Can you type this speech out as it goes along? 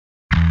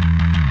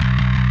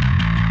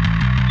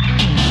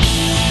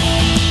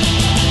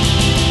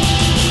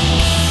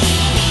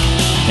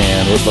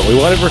but we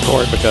wanted to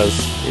record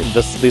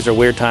because these are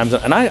weird times,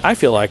 and I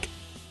feel like,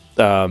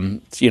 I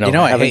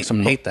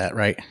having hate that,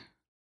 right? Hey,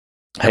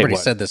 Everybody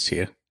what? said this to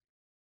you.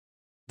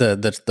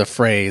 The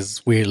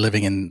phrase "we're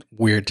living in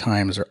weird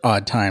times" or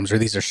 "odd times" or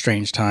 "these are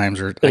strange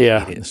times" or I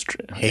hate it.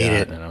 Hate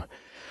it. I know.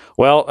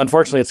 Well,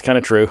 unfortunately, it's kind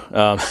of true.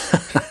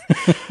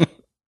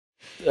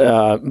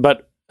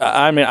 But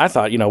I mean, I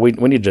thought we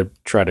need to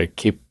try to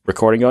keep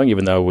recording going,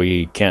 even though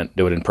we can't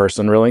do it in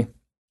person. Really,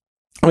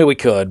 I mean, we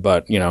could,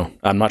 but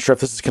I'm not sure if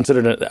this is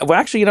considered. Well,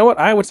 actually, you know what?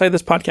 I would say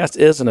this podcast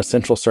is an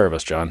essential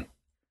service, John.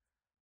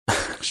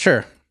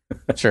 Sure.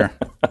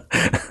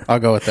 I'll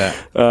go with that.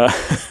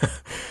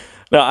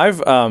 No, I've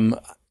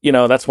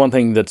that's one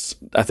thing that's,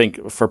 I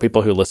think, for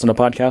people who listen to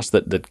podcasts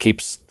that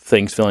keeps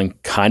things feeling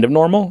kind of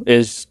normal,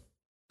 is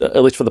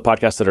at least for the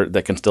podcasts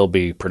that can still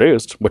be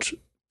produced, which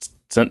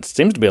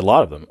seems to be a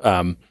lot of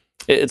them.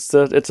 It's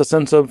a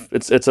sense of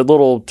it's a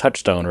little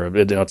touchstone, or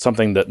it's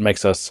something that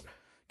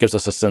gives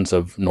us a sense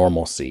of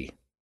normalcy.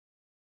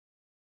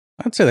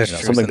 I'd say there's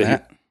truth in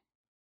that.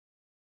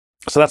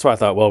 So that's why I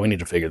thought, well, we need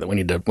to figure that we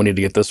need to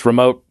get this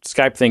remote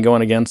Skype thing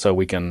going again, so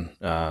we can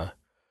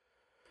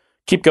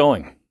keep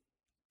going.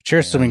 But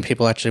you're assuming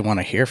people actually want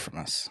to hear from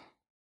us.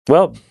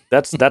 Well,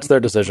 that's their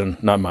decision,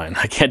 not mine.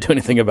 I can't do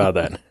anything about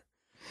that.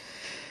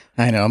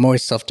 I know. I'm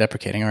always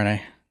self-deprecating, aren't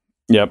I?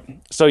 Yep.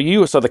 So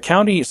the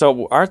county.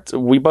 So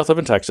we both live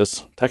in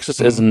Texas. Texas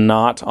is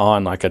not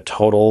on like a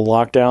total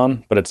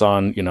lockdown, but it's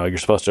on. You're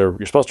supposed to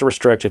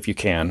restrict if you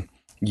can.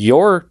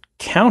 Your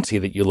county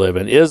that you live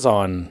in is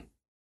on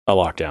a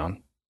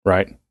lockdown,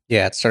 right?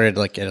 Yeah, it started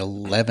like at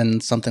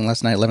 11 something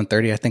last night,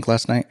 11:30, I think,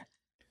 last night.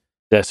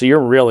 Yeah, so you're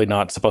really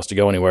not supposed to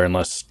go anywhere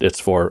unless it's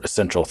for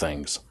essential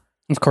things.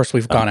 Of course,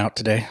 we've gone out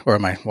today, or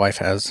my wife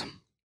has.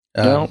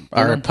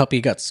 Our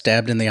puppy got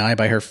stabbed in the eye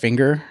by her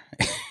finger,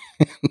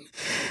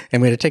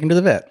 and we had to take him to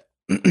the vet,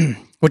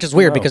 which is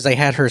weird because they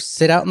had her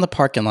sit out in the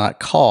parking lot,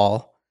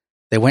 call.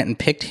 They went and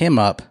picked him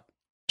up,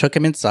 took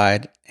him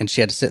inside, and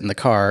she had to sit in the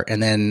car.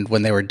 And then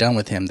when they were done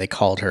with him, they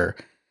called her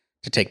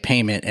to take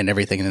payment and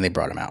everything, and then they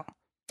brought him out.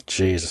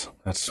 Jeez,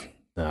 I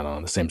don't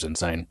know. This seems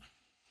insane.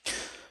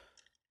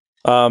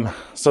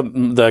 So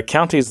the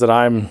counties that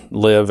I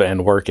live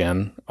and work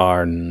in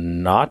are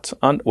not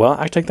well,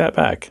 I take that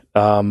back.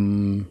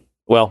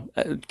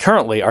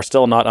 Currently are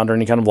still not under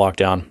any kind of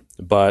lockdown,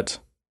 but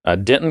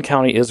Denton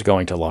County is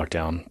going to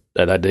lockdown.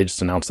 They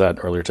just announced that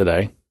earlier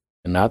today,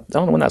 and I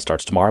don't know when that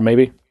starts. Tomorrow,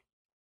 maybe.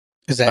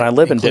 Is that? And I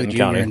live in Denton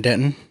County. You're in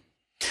Denton?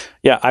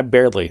 Yeah, I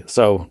barely.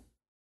 So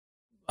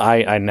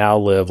I now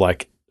live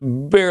like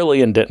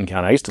barely in Denton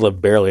County. I used to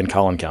live barely in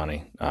Collin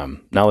County.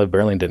 Now I live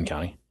barely in Denton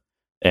County.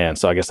 And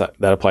so I guess that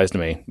applies to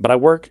me. But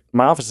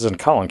my office is in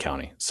Collin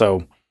County.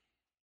 So,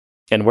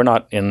 and we're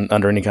not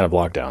under any kind of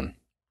lockdown.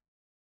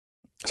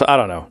 So I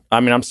don't know. I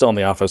mean, I'm still in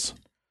the office.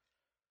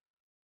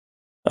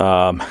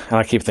 And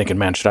I keep thinking,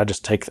 man, should I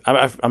just take,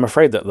 I'm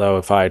afraid that though,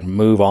 if I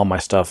move all my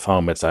stuff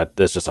home, it's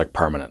just like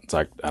permanent. It's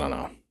like, I don't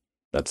know.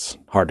 That's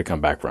hard to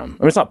come back from.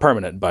 I mean, it's not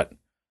permanent, but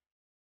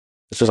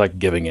it's just like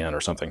giving in or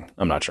something.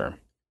 I'm not sure.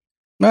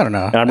 I don't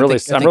know. And I'm really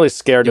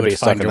scared to be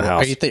stuck in the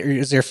house.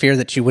 Is there fear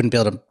that you wouldn't be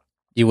able to?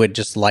 You would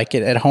just like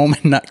it at home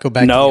and not go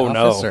back to the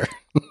office?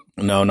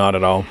 No, not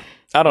at all.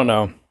 I don't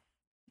know.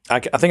 I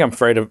think I'm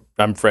afraid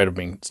of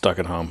being stuck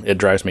at home. It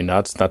drives me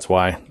nuts. That's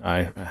why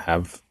I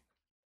have,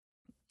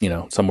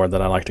 somewhere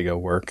that I like to go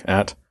work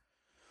at.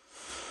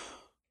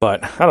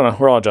 But I don't know.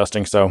 We're all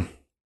adjusting, so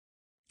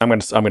I'm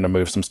gonna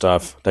move some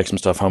stuff, take some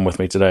stuff home with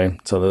me today,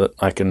 so that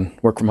I can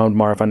work from home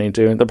tomorrow if I need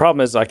to. The problem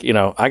is, I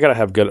gotta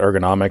have good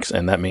ergonomics,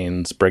 and that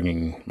means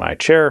bringing my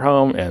chair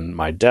home and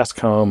my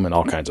desk home and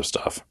all kinds of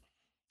stuff.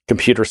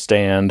 Computer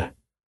stand.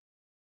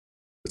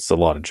 It's a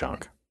lot of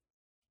junk.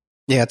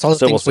 Yeah, it's all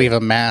the things we've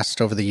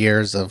amassed over the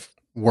years of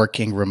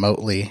working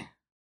remotely,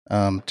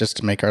 just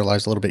to make our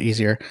lives a little bit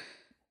easier.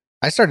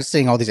 I started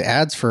seeing all these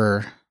ads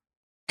for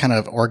kind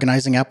of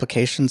organizing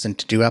applications and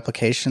to-do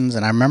applications.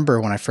 And I remember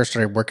when I first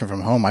started working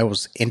from home, I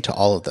was into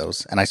all of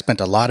those. And I spent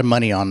a lot of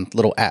money on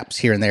little apps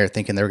here and there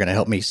thinking they were going to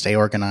help me stay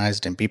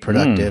organized and be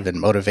productive and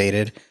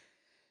motivated.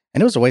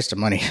 And it was a waste of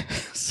money.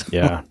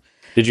 Yeah.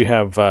 Did you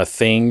have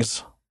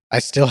things? I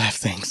still have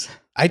things.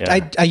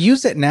 I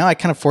use it now. I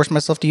kind of force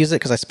myself to use it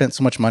because I spent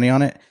so much money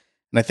on it.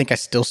 And I think I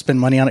still spend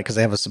money on it because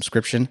I have a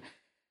subscription.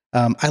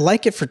 I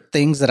like it for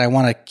things that I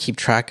want to keep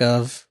track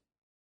of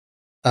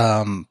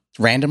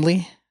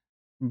randomly,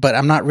 but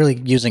I'm not really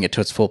using it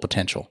to its full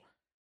potential.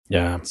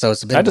 Yeah. So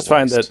it's a bit I just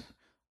find that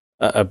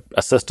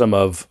a system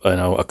of,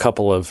 a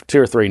couple of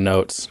 2 or 3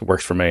 notes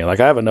works for me. Like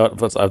I have a note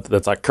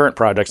that's like current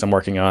projects I'm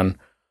working on.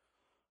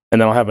 And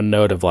then I'll have a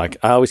note of I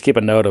always keep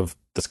a note of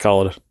that's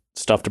called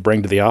stuff to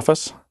bring to the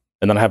office.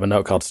 And then I have a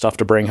note called stuff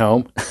to bring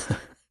home.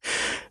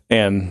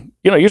 And,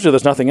 usually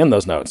there's nothing in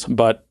those notes.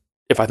 But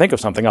if I think of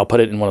something, I'll put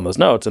it in one of those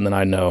notes. And then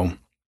I know,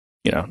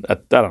 I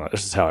don't know,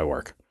 this is how I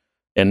work.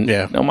 And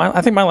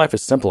I think my life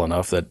is simple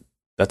enough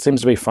that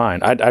seems to be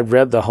fine. I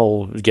read the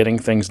whole getting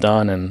things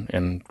done.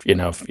 And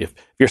if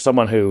you're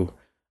someone who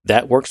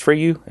that works for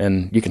you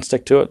and you can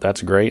stick to it,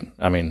 that's great.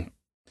 I mean,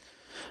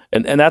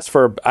 And that's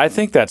I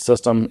think that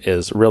system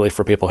is really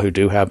for people who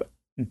do have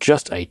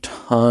just a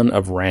ton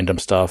of random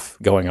stuff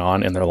going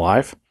on in their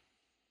life.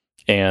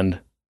 And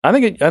I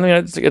think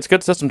it's a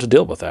good system to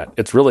deal with that.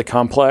 It's really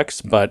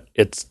complex, but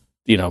it's,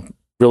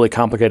 really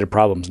complicated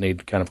problems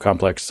need kind of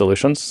complex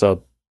solutions.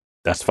 So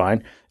that's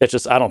fine. It's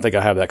just, I don't think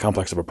I have that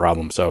complex of a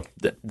problem. So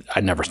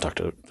I never stuck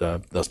to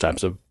those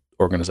types of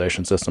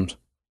organization systems.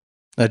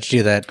 Did you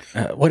do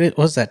that? What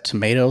was that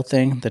tomato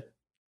thing?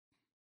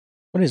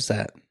 What is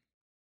that?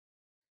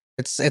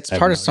 It's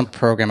part of some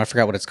program. I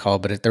forgot what it's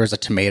called, but there was a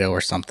tomato or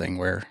something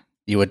where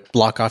you would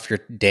block off your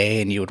day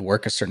and you would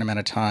work a certain amount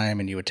of time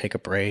and you would take a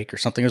break or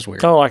something. It was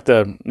weird. Oh,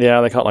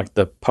 they call it like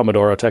the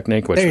Pomodoro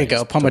technique. There you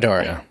go,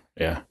 Pomodoro.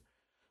 Yeah.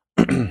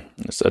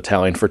 It's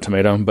Italian for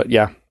tomato, but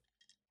yeah.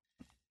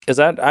 Is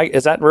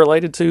that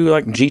related to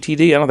like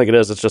GTD? I don't think it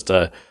is. It's just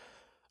I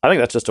think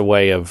that's just a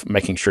way of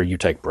making sure you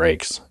take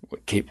breaks,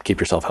 keep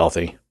yourself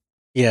healthy.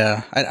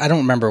 Yeah, I don't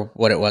remember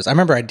what it was. I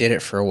remember I did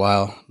it for a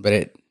while, but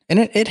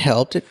it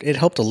helped. It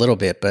helped a little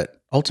bit,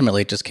 but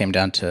ultimately it just came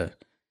down to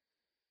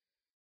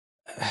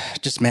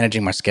just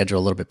managing my schedule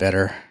a little bit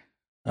better,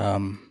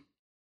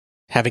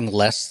 having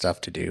less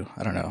stuff to do.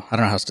 I don't know how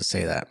else to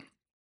say that.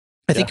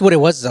 I think what it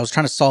was is I was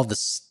trying to solve the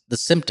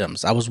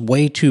symptoms. I was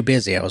way too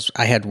busy.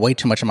 I had way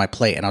too much on my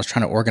plate, and I was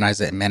trying to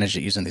organize it and manage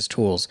it using these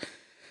tools.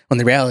 When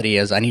the reality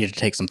is, I needed to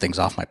take some things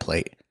off my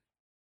plate.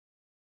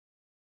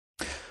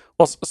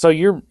 Well, so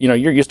you're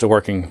used to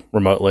working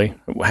remotely.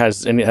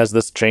 Has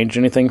this changed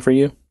anything for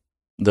you?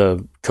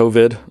 The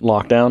COVID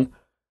lockdown?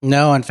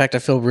 No, in fact, I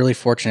feel really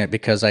fortunate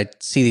because I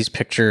see these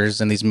pictures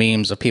and these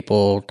memes of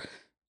people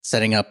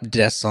setting up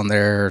desks on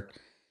their,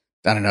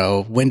 I don't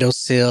know,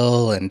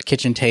 windowsill and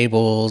kitchen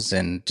tables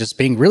and just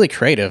being really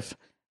creative.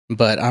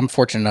 But I'm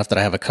fortunate enough that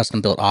I have a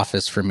custom built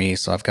office for me.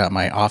 So I've got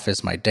my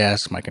office, my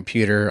desk, my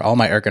computer, all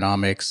my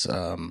ergonomics,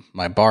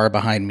 my bar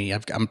behind me.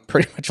 I'm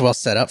pretty much well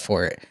set up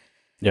for it.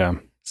 Yeah.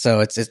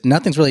 So it's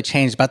nothing's really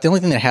changed. But the only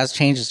thing that has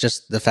changed is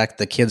just the fact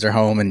that the kids are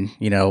home and,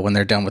 when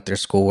they're done with their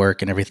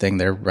schoolwork and everything,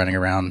 they're running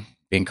around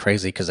being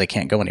crazy because they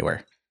can't go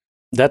anywhere.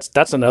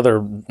 That's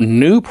another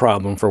new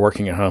problem for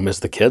working at home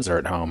is the kids are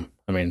at home.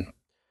 I mean,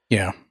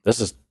 yeah,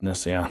 that's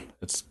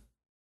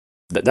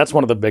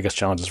one of the biggest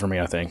challenges for me,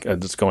 I think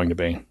it's going to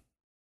be.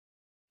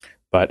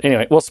 But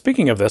anyway, well,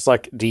 speaking of this,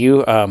 like, do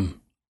you have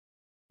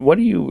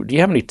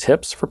any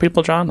tips for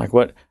people, John? Like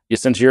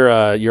since you're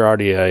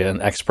already an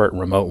expert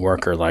remote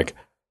worker, like,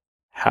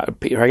 I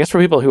guess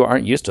for people who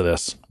aren't used to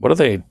this, what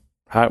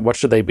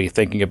should they be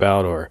thinking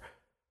about, or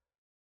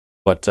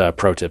what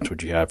pro tips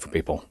would you have for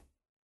people?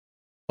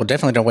 Well,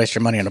 definitely don't waste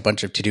your money on a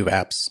bunch of to-do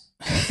apps.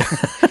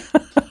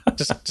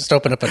 just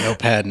open up a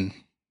notepad and,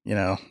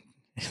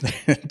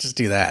 just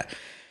do that.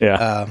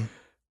 Yeah.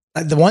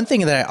 The one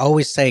thing that I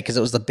always say, because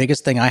it was the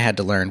biggest thing I had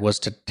to learn, was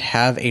to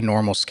have a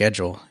normal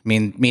schedule.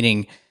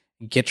 Meaning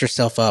get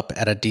yourself up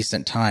at a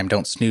decent time.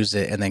 Don't snooze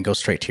it and then go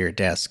straight to your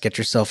desk. Get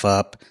yourself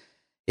up.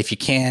 If you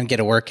can, get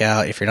a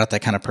workout. If you're not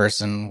that kind of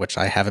person, which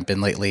I haven't been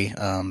lately,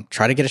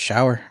 try to get a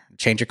shower,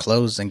 change your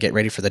clothes, and get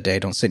ready for the day.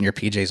 Don't sit in your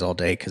PJs all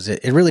day, because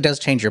it really does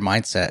change your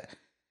mindset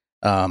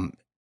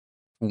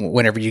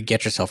whenever you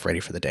get yourself ready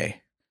for the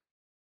day.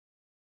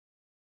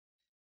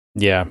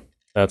 Yeah,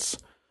 I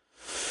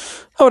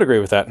would agree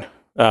with that.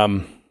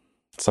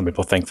 Some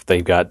people think that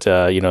they've got,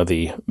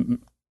 the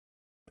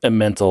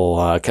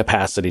mental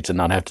capacity to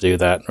not have to do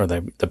that, or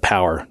the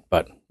power,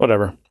 but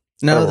whatever.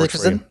 No,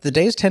 because the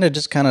days tend to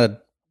just kind of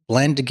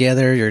blend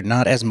together. You're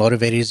not as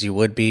motivated as you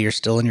would be. You're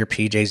still in your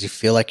PJs. You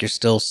feel like you're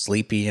still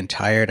sleepy and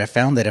tired. I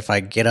found that if I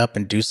get up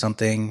and do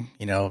something,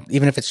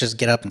 even if it's just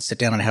get up and sit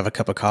down and have a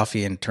cup of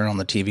coffee and turn on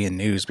the TV and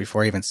news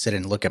before I even sit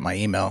and look at my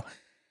email,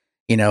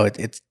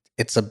 it's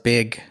a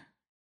big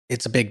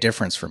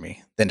difference for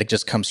me than to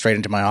just come straight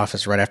into my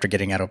office right after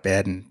getting out of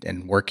bed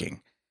and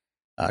working.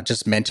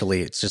 Just mentally,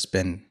 it's just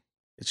been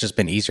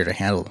easier to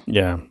handle.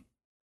 Yeah.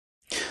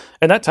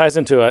 And that ties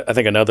into, I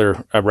think,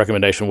 another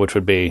recommendation, which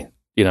would be,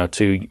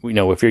 if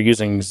you're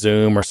using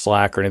Zoom or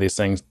Slack or any of these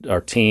things, or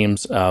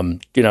Teams,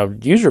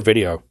 use your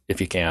video if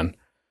you can.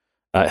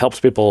 It helps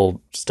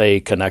people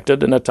stay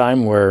connected in a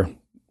time where,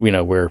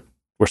 we're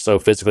so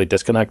physically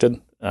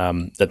disconnected.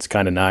 That's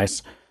kind of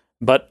nice.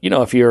 But,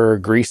 if you're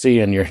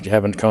greasy and you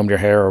haven't combed your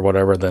hair or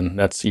whatever, then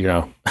that's,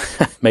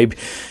 maybe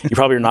you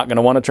probably are not going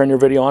to want to turn your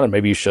video on, and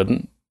maybe you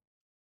shouldn't.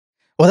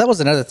 Well, that was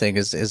another thing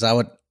is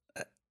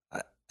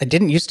I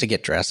didn't used to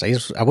get dressed.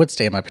 I would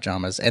stay in my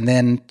pajamas, and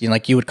then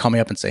you would call me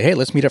up and say, "Hey,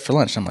 let's meet up for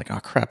lunch." I'm like, "Oh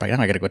crap! I got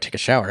to go take a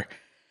shower."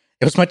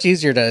 It was much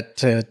easier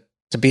to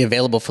be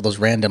available for those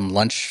random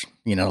lunch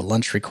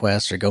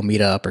requests, or go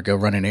meet up, or go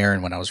run an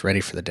errand when I was ready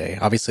for the day.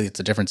 Obviously,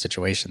 it's a different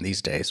situation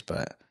these days,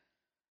 but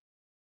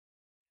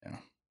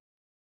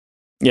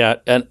yeah.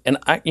 And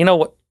I,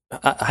 what,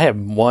 I have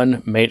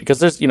one mate, because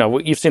there's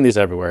you've seen these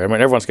everywhere. I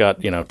mean, everyone's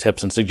got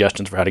tips and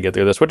suggestions for how to get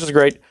through this, which is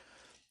great.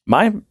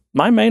 My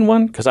main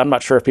one, because I'm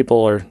not sure if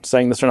people are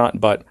saying this or not,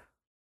 but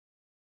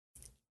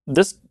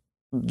this,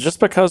 just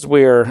because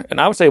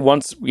and I would say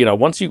once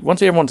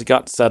everyone's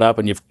got set up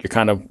and you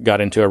kind of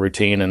got into a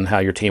routine and how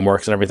your team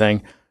works and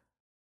everything,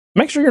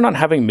 make sure you're not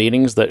having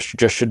meetings that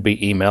just should be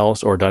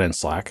emails or done in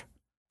Slack.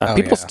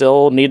 People yeah.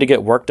 still need to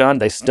get work done.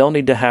 They still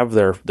need to have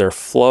their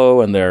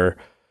flow and their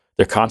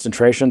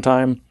concentration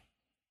time.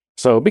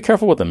 So be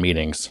careful with the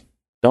meetings.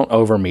 Don't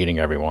over meeting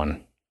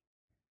everyone.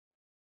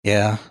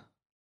 Yeah.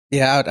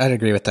 Yeah, I'd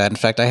agree with that. In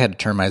fact, I had to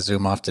turn my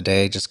Zoom off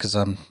today just because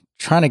I'm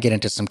trying to get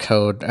into some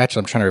code.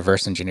 Actually, I'm trying to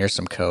reverse engineer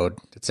some code.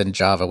 It's in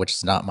Java, which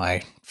is not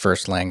my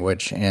first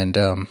language. And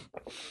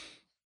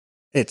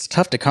it's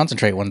tough to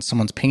concentrate when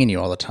someone's pinging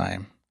you all the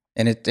time.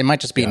 And it might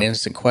just be an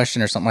innocent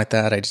question or something like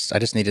that. I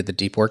just needed the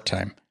deep work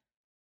time.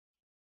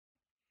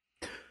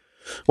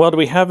 Well, do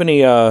we have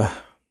any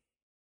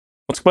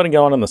what's going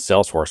on in the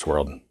Salesforce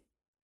world?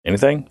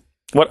 Anything?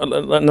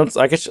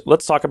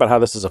 Let's talk about how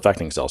this is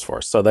affecting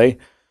Salesforce. So they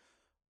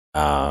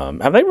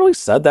have they really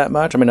said that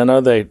much? I mean, I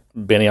know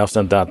Benioff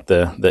sent out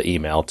the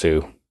email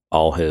to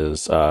all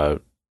his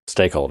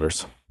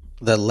stakeholders.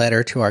 The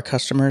letter to our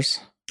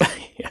customers.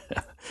 Yeah.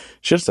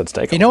 Should have said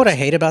stakeholders. You know what I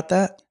hate about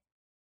that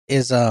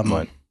is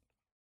what?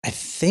 I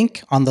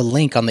think on the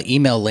link, on the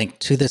email link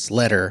to this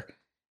letter,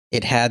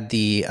 it had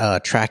the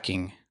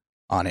tracking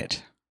on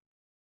it.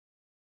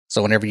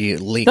 So whenever you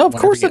link, no, of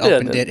course it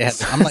did.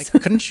 I'm like,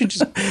 couldn't you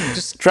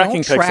just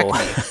tracking track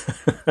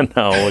pixel?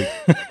 No,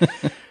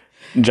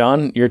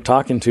 John, you're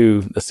talking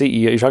to the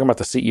CEO. You're talking about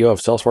the CEO of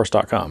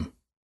Salesforce.com,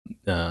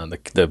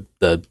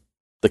 the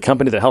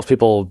company that helps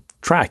people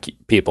track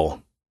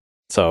people.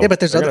 So yeah, but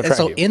there's other.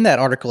 So in that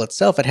article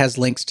itself, it has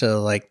links to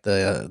like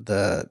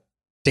the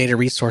data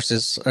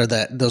resources or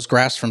those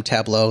graphs from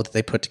Tableau that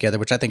they put together,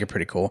 which I think are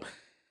pretty cool.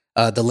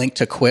 The link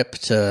to Quip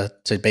to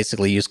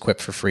basically use Quip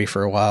for free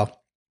for a while.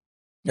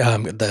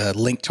 The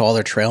link to all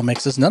their trail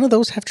mixes. None of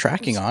those have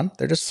tracking on.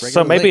 They're just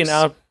regular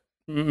links.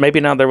 maybe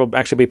now there will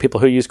actually be people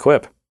who use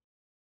Quip.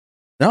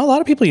 No, a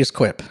lot of people use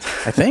Quip,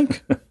 I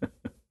think.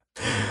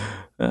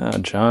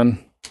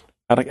 John,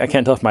 I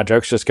can't tell if my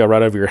jokes just go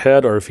right over your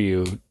head or if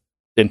you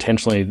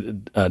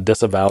intentionally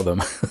disavow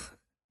them.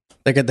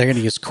 They're going to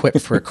use Quip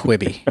for a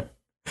Quibi.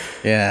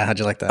 Yeah, how'd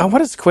you like that? Oh,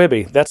 what is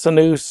Quibi? That's a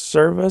new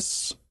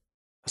service?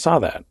 I saw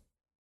that.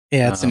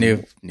 Yeah, it's a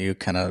new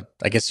kind of,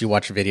 I guess you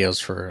watch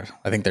videos for,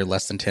 I think they're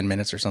less than 10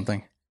 minutes or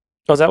something.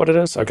 Oh, is that what it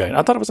is? Okay.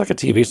 I thought it was like a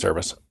TV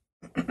service.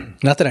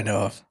 Not that I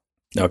know of.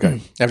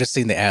 Okay. I've just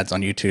seen the ads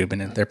on YouTube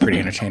and they're pretty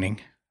entertaining.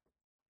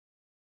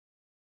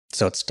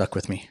 So it stuck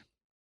with me.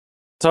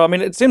 So, I mean,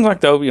 it seems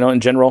like, though, in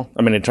general,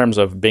 I mean, in terms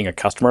of being a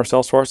customer of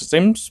Salesforce, it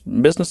seems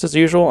business as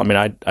usual. I mean,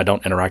 I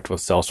don't interact with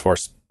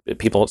Salesforce,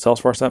 people at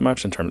Salesforce that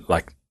much in terms of,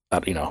 like,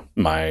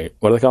 my,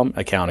 what do they call them?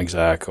 Account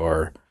exec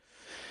or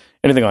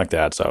anything like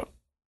that. So,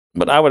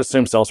 but I would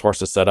assume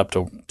Salesforce is set up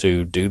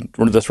to do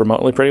this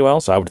remotely pretty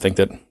well. So I would think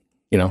that,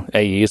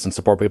 AEs and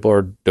support people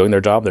are doing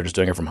their job. They're just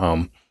doing it from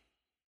home.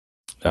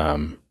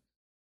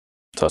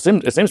 So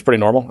it seems pretty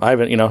normal. I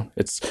haven't,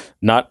 it's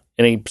not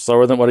any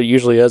slower than what it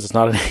usually is. It's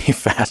not any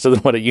faster than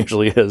what it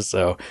usually is.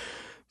 So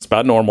it's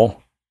about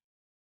normal.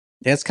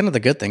 Yeah, it's kind of the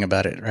good thing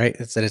about it, right?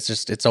 It's that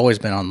it's always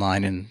been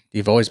online and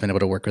you've always been able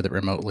to work with it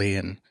remotely.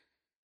 And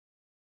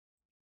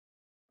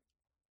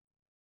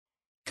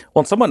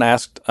well, someone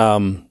asked, I've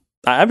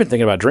been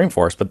thinking about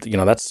Dreamforce, but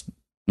that's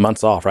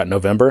months off, right?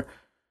 November.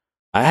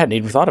 I hadn't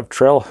even thought of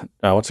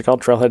what's it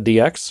called? Trailhead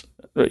DX.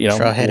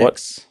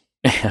 Trailhead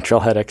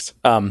Trailhead X.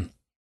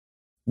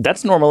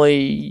 That's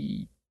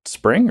normally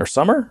spring or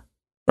summer,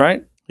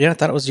 right? Yeah, I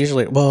thought it was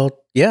usually. Well,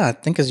 yeah, I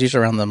think it's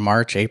usually around the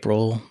March,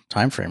 April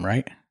timeframe,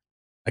 right?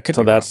 I could.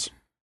 So that's.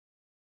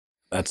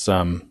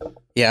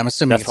 Yeah, I'm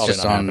assuming it's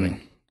just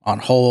on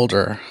hold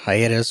or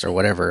hiatus or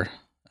whatever.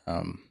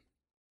 I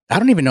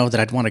don't even know that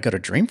I'd want to go to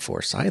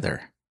Dreamforce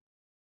either.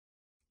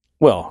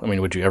 Well, I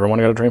mean, would you ever want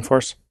to go to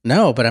Dreamforce?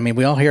 No, but I mean,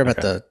 we all hear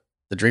about the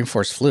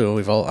Dreamforce flu.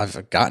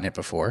 I've gotten it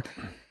before.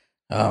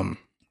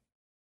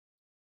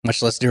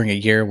 Much less during a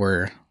year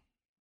where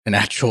an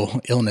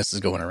actual illness is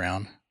going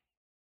around.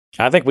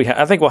 I think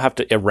we'll have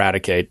to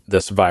eradicate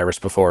this virus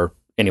before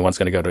anyone's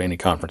going to go to any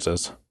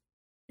conferences.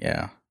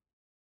 Yeah,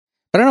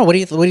 but I don't know. What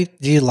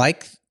do you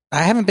like? I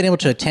haven't been able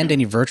to attend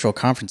any virtual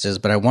conferences,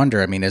 but I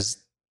wonder. I mean, is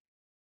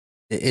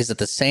it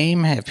the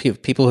same? Have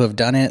people who have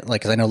done it?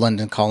 Like, 'cause I know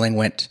London Calling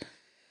went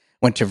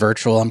to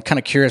virtual. I'm kind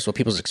of curious what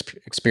people's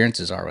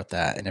experiences are with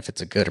that, and if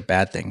it's a good or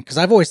bad thing. Because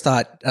I've always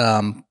thought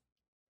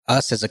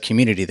us as a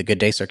community, the Good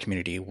Daystar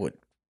community,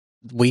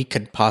 we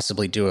could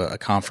possibly do a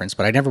conference,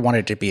 but I never wanted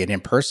it to be an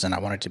in-person. I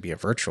wanted it to be a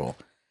virtual.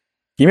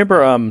 Do you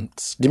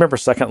remember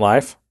Second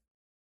Life?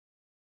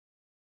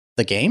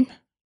 The game?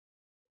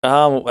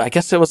 I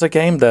guess it was a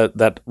game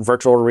that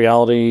virtual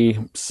reality,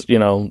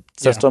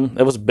 system. Yeah.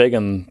 It was big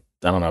in,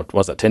 I don't know,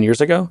 was that 10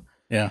 years ago?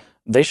 Yeah.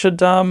 They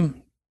should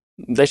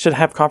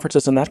have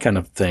conferences and that kind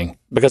of thing.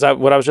 Because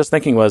what I was just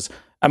thinking was,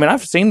 I mean,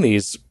 I've seen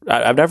these.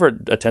 I've never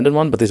attended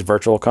one, but these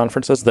virtual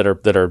conferences that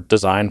are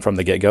designed from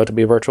the get-go to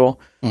be virtual.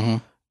 Mm-hmm.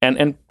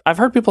 And I've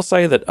heard people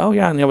say that, oh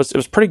yeah, it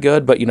was pretty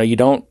good, but you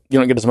don't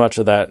get as much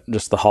of that,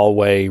 just the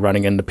hallway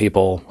running into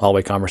people,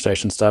 hallway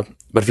conversation stuff.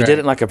 But if you did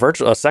it in like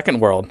a second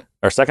world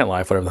or Second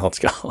Life, whatever the hell it's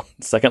called,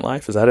 Second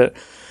Life, is that it?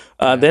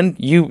 Then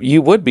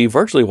you would be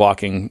virtually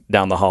walking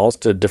down the halls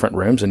to different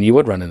rooms, and you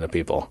would run into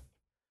people,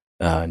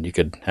 and you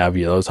could have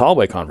those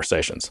hallway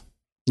conversations.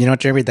 You know what,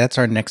 Jeremy? That's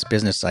our next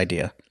business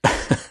idea.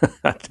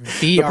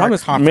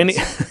 VR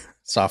conference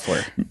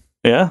software.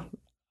 Yeah.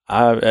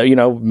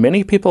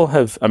 Many people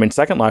have. I mean,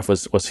 Second Life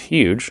was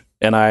huge,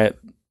 and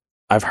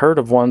I've heard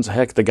of ones.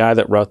 Heck, the guy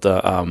that wrote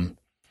the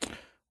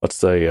what's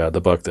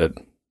the book that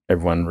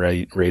everyone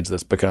reads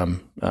that's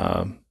become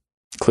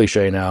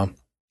cliche now.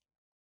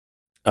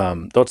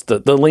 That's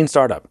the Lean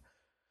Startup.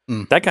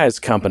 That guy's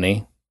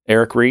company,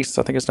 Eric Ries,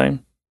 I think his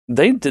name.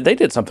 They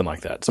did something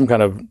like that, some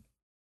kind of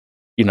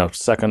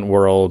second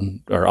world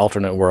or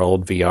alternate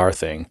world VR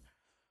thing.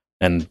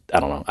 And I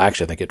don't know. I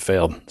actually think it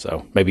failed.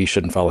 So maybe you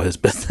shouldn't follow his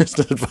business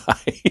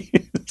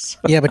advice.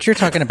 Yeah, but you're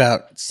talking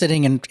about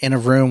sitting in a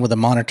room with a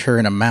monitor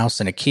and a mouse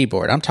and a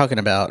keyboard. I'm talking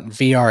about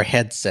VR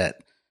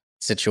headset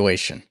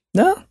situation.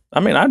 No, I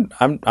mean,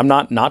 I'm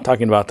not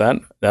talking about that.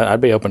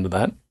 I'd be open to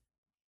that.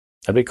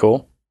 That'd be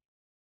cool.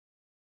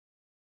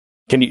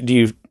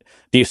 Do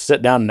you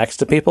sit down next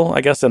to people?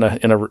 I guess in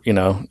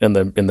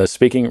the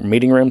speaking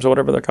meeting rooms or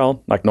whatever they're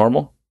called, like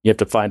normal. You have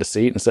to find a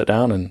seat and sit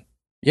down and.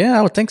 Yeah,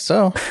 I would think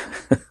so.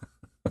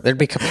 There'd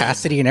be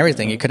capacity and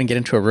everything. You couldn't get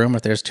into a room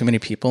if there's too many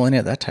people in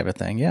it, that type of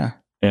thing. Yeah.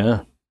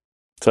 Yeah.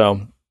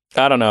 So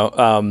I don't know.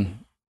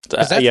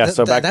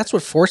 That's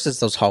what forces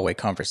those hallway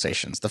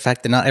conversations. The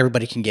fact that not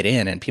everybody can get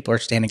in and people are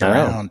standing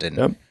around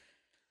and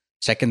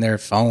checking their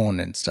phone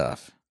and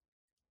stuff.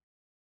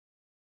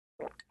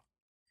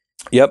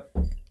 Yep.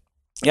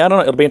 Yeah, I don't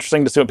know. It'll be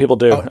interesting to see what people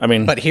do.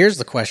 But here's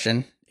the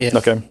question.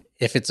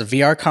 If it's a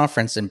VR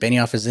conference and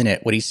Benioff is in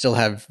it, would he still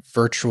have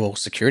virtual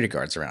security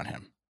guards around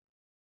him?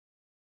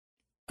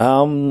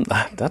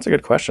 That's a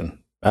good question.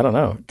 I don't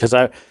know.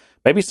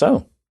 Maybe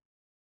so.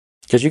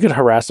 Because you could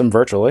harass him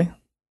virtually.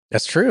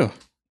 That's true.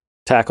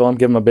 Tackle him,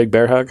 give him a big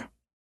bear hug.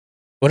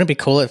 Wouldn't it be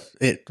cool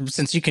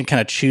since you can kind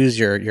of choose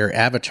your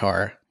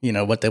avatar,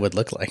 what they would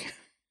look like?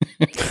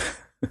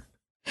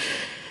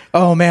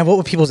 Oh man, what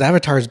would people's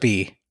avatars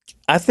be?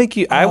 I think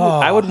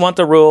I would want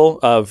the rule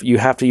of you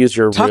have to use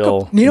your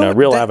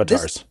real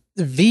avatars.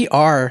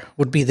 VR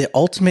would be the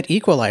ultimate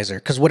equalizer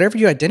because whatever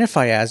you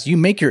identify as, you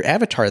make your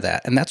avatar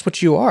that, and that's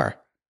what you are.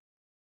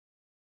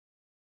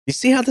 You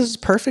see how this is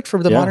perfect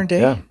for the modern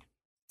day? Yeah.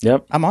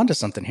 Yep. I'm onto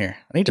something here.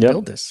 I need to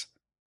build this.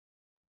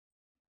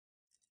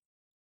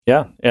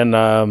 Yeah, and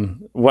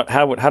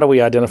how do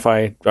we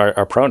identify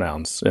our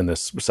pronouns in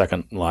this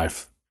Second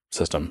Life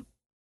system?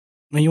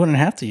 Well, you wouldn't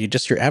have to.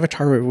 Your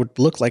avatar would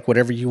look like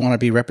whatever you want to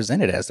be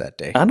represented as that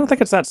day. I don't think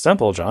it's that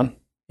simple, John.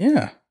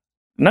 Yeah.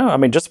 No, I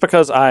mean, just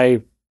because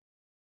I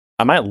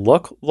might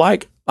look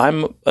like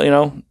I'm,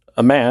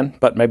 a man,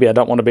 but maybe I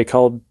don't want to be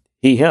called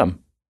he, him.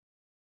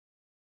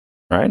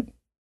 Right?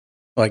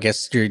 Well, I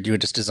guess you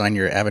would just design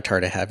your avatar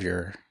to have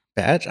your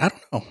badge. I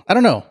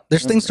don't know.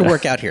 There's things to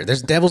work out here.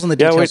 There's devils in the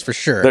details for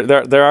sure.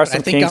 There are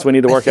some kinks we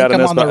need to work out in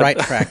this. I'm on the right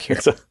track here.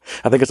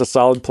 I think it's a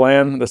solid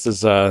plan. This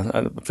is,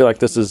 I feel like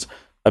this is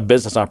a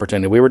business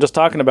opportunity. We were just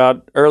talking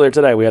about earlier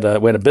today. We had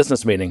a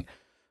business meeting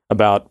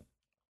about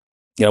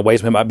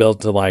ways we might be able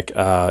to like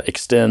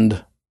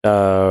extend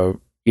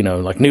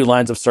like new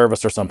lines of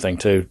service or something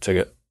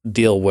to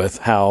deal with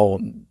how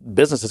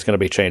business is going to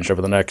be changed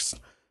over the next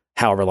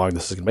however long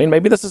this is going to be. And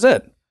maybe this is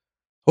it.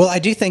 Well, I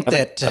do think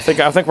I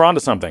think we're onto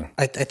something.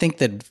 I think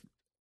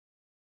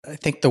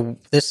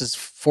this is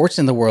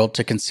forcing the world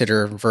to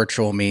consider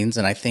virtual means,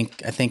 and I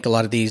think a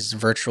lot of these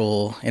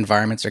virtual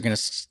environments are going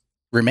to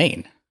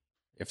remain,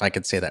 if I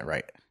could say that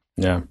right.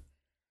 Yeah.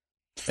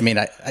 I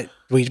mean,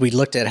 we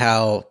looked at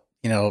how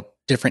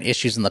different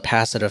issues in the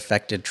past that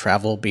affected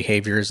travel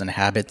behaviors and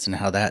habits, and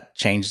how that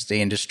changed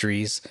the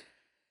industries.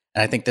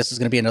 And I think this is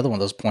going to be another one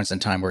of those points in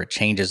time where it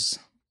changes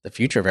the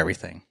future of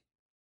everything.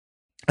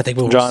 I think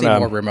we will see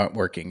more remote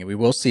working, and we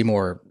will see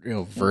more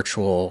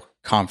virtual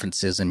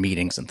conferences and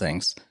meetings and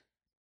things.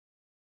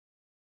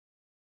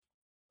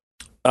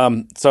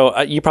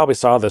 So you probably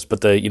saw this,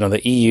 but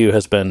the EU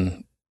has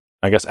been,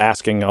 I guess,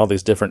 asking all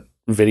these different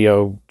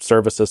video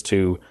services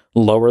to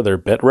lower their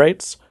bit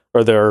rates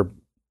or their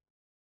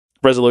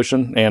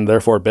resolution and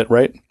therefore bit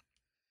rate.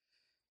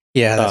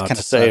 Yeah, that's kind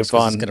of save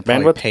on going to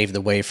bandwidth. Pave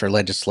the way for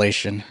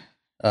legislation.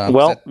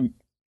 YouTube,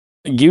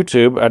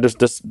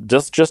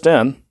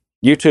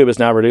 YouTube is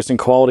now reducing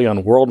quality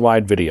on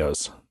worldwide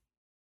videos.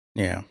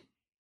 Yeah.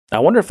 I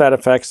wonder if that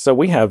affects. So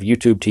we have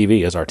YouTube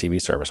TV as our TV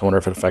service. I wonder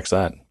if it affects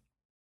that.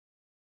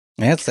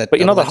 Yeah, it's that. But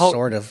the whole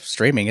sort of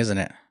streaming, isn't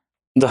it?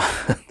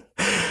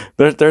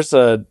 There's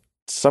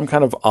some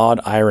kind of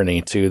odd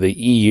irony to the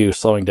EU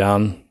slowing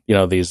down,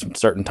 these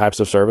certain types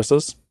of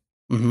services,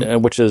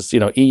 which is,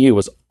 EU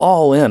was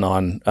all in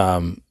on,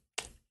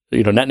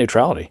 net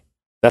neutrality.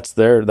 That's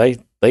they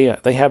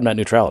have net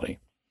neutrality,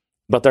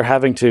 but they're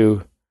having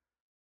to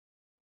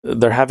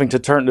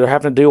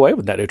do away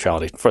with net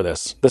neutrality for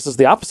this. This is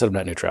the opposite of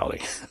net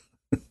neutrality.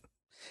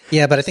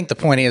 Yeah, but I think the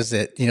point is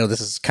that,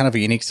 this is kind of a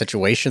unique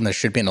situation. There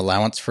should be an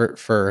allowance for No,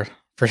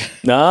 for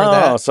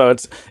that. So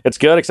it's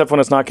good except when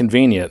it's not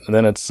convenient, and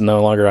then it's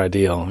no longer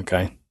ideal.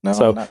 Okay.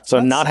 No, so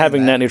not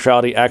having net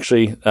neutrality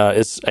actually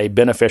is a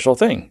beneficial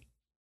thing.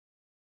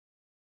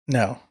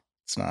 No,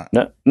 it's not.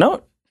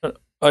 No,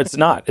 it's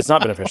not. It's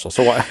not beneficial.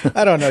 So why?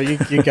 I don't know. You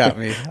got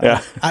me.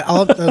 Yeah.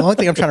 The only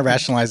thing I'm trying to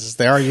rationalize is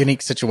there are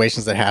unique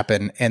situations that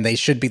happen, and they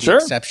should be the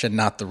exception,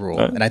 not the rule.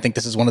 And I think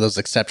this is one of those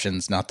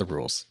exceptions, not the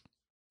rules.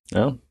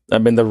 No, I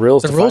mean the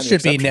rules. The rules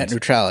should be net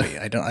neutrality.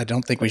 I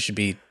don't think we should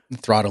be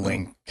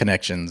throttling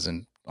connections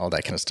and all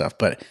that kind of stuff.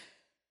 But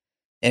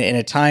in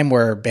a time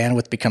where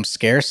bandwidth becomes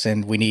scarce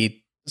and we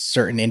need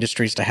certain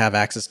industries to have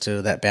access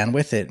to that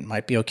bandwidth, it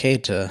might be okay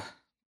to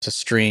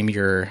stream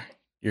your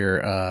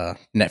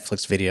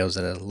Netflix videos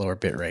at a lower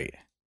bit rate.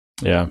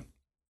 Yeah.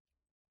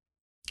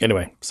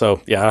 Anyway,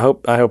 so yeah, I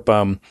hope.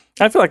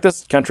 I feel like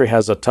this country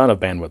has a ton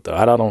of bandwidth, though.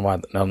 I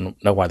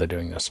don't know why they're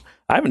doing this.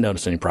 I haven't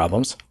noticed any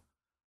problems.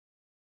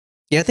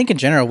 Yeah, I think in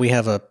general we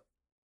have I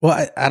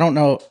don't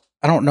know.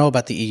 I don't know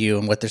about the EU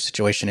and what their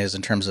situation is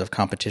in terms of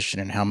competition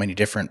and how many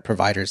different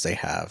providers they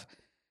have.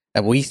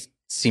 And we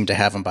seem to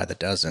have them by the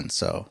dozen.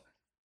 So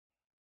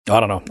I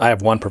don't know. I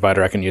have one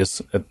provider I can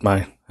use at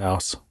my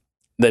house.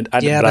 But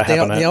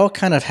they all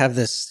kind of have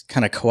this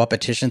kind of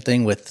co-opetition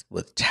thing with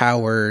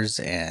towers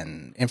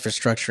and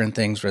infrastructure and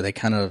things where they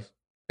kind of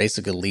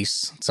basically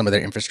lease some of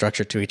their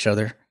infrastructure to each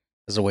other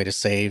as a way to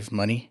save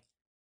money.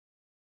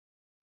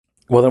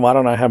 Well, then why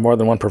don't I have more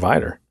than one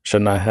provider?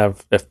 Shouldn't I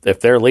have, if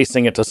they're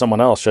leasing it to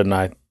someone else, shouldn't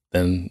I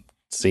then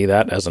see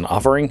that as an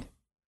offering?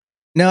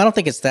 No, I don't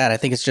think it's that. I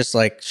think it's just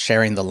like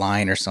sharing the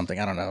line or something.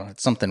 I don't know.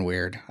 It's something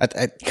weird.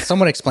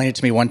 Someone explained it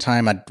to me one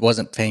time. I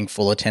wasn't paying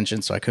full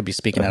attention, so I could be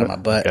speaking out of my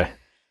butt. Okay.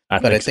 I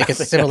think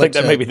it's similar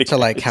to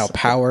like how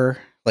power,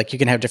 like you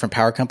can have different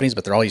power companies,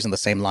 but they're all using the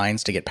same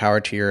lines to get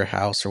power to your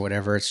house or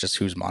whatever. It's just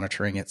who's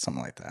monitoring it,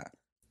 something like that.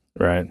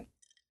 Right.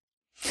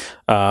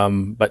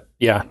 But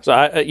yeah, so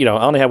I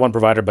only have one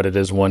provider, but it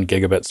is 1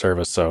 gigabit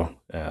service. So,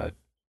 I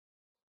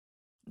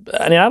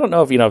mean, I don't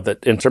know if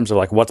that in terms of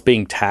like what's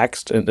being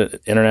taxed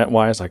internet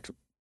wise, like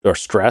or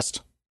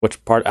stressed,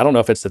 which part, I don't know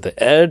if it's at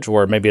the edge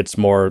or maybe it's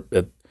more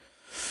at,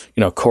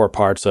 core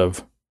parts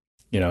of,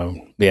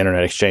 the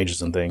internet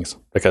exchanges and things,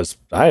 because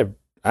I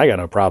got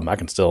no problem. I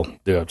can still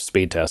do a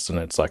speed test and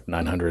it's like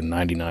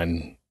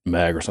 999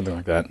 meg or something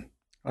like that.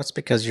 That's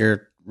because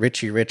you're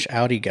rich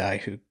Audi guy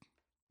who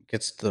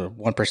gets the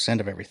 1%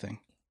 of everything.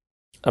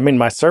 I mean,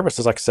 my service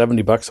is like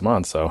 $70 a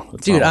month. So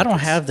dude, I don't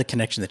have the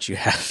connection that you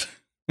have.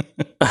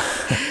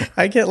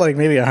 I get like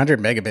maybe 100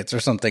 megabits or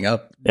something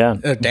up. Yeah.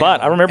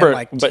 But I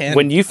remember but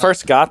when you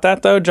first got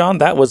that though, John,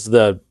 that was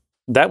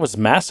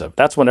massive.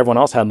 That's when everyone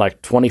else had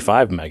like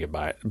 25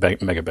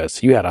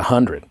 megabits. You had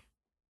 100.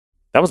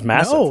 That was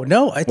massive.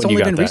 No, it's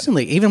only been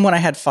recently. Even when I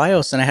had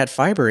Fios and I had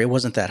fiber, it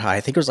wasn't that high.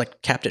 I think it was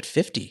like capped at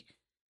 50.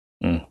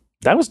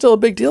 That was still a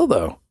big deal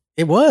though.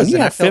 It was.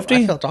 And I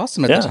felt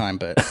awesome at the time,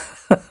 but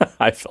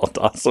I felt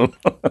awesome.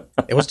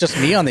 It was just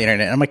me on the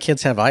internet, and my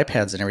kids have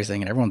iPads and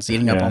everything, and everyone's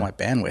eating up all my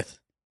bandwidth.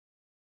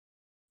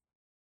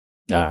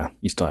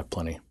 You still have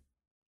plenty.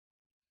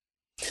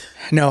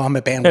 No, I'm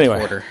a bandwidth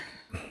hoarder.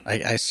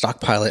 I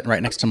stockpile it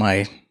right next to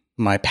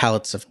my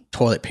pallets of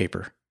toilet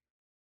paper.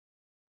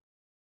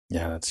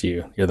 Yeah, that's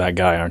you. You're that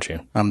guy, aren't you?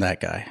 I'm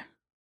that guy.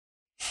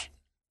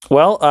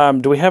 Well,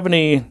 do we have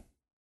any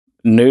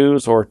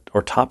news or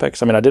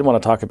topics? I mean, I did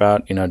want to talk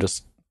about,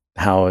 just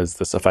how is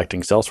this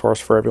affecting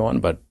Salesforce for everyone,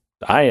 but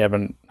I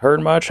haven't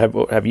heard much.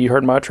 Have you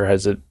heard much, or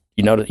has it,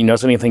 you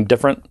noticed anything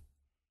different?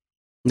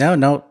 No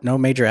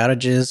major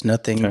outages,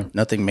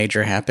 nothing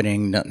major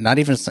happening. Not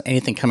even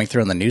anything coming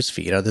through on the news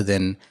feed other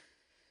than,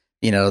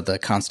 the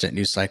constant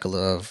news cycle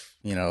of,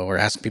 we're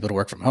asking people to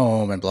work from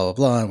home and blah, blah,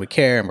 blah, and we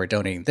care and we're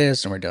donating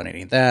this and we're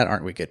donating that.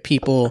 Aren't we good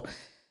people?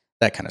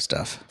 That kind of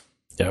stuff.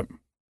 Yep.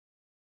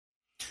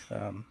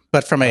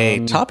 But from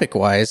a topic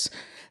wise,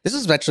 this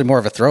is actually more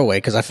of a throwaway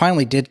because I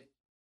finally did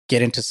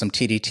get into some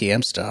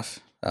TDTM stuff.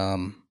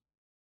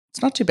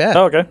 It's not too bad.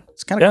 Oh, okay.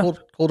 It's kind of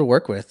cool to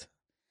work with.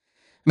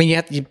 I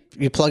mean,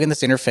 you plug in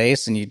this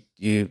interface and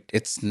you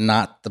it's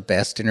not the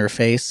best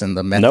interface and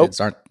the methods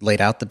aren't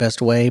laid out the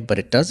best way, but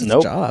it does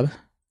its job.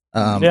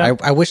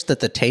 I wish that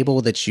the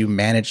table that you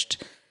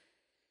managed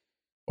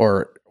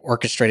or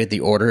orchestrated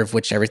the order of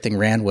which everything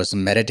ran was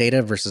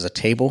metadata versus a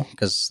table,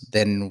 because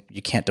then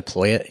you can't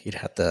deploy it. You'd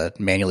have to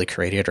manually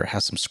create it or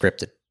have some script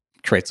that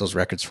creates those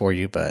records for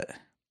you, but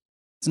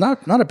it's not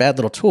a bad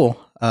little tool.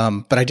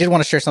 But I did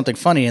want to share something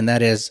funny, and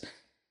that is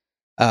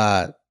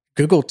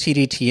Google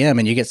TDTM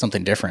and you get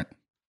something different.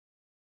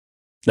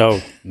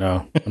 No.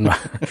 I'm not.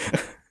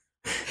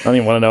 I don't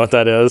even want to know what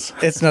that is.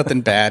 It's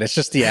nothing bad. It's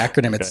just the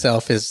acronym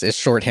itself is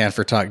shorthand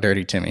for talk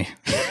dirty to me.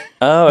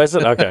 Oh, is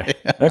it? Okay.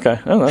 Yeah. Okay.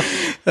 I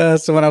don't know.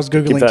 So when I was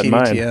Googling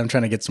TDTM,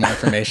 trying to get some more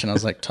information, I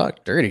was like,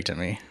 talk dirty to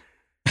me.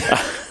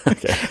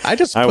 Okay. I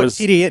just put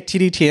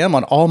TDTM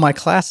on all my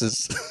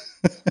classes.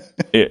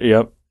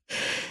 Yep.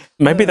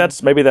 Maybe that's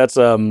some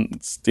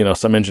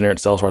engineer at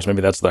Salesforce.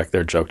 Maybe that's like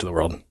their joke to the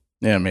world.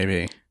 Yeah,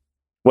 maybe.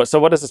 What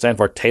does it stand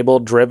for? Table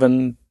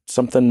driven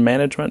something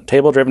management?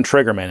 Table driven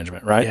trigger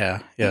management, right?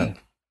 Yeah.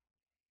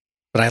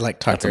 But I like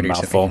talk That's a dirty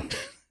mouthful. to me.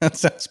 That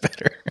sounds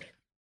better.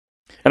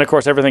 And of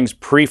course, everything's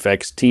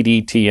prefixed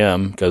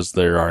TDTM because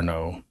there are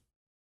no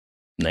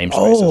namespaces.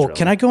 Oh, really.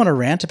 Can I go on a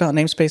rant about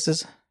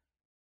namespaces?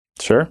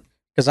 Sure.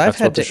 Because I've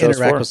had to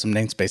interact with some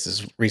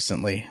namespaces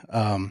recently.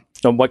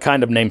 So what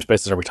kind of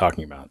namespaces are we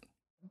talking about?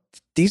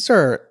 These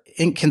are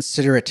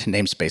inconsiderate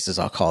namespaces,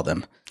 I'll call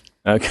them.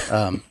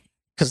 Okay.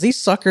 Because these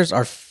suckers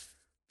are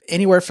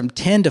anywhere from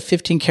 10 to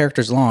 15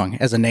 characters long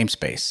as a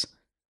namespace.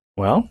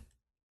 Well,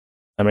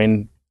 I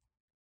mean,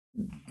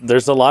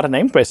 there's a lot of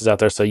namespaces out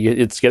there, so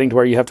it's getting to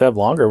where you have to have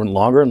longer and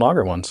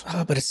longer ones.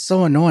 Oh, but it's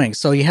so annoying.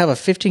 So you have a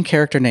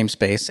 15-character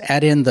namespace,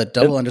 add in the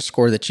double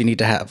underscore that you need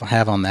to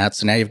have on that,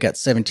 so now you've got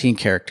 17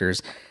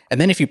 characters. And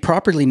then if you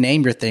properly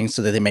name your things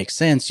so that they make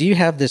sense, you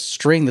have this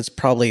string that's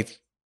probably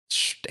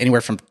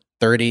anywhere from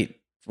 20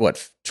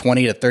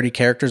 to 30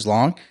 characters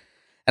long.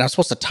 And I'm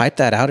supposed to type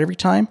that out every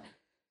time.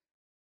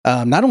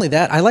 Not only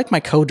that, I like my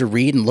code to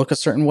read and look a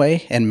certain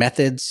way, and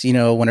methods,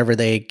 whenever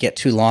they get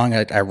too long,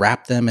 I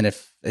wrap them. And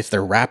if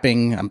they're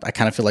wrapping, I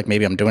kind of feel like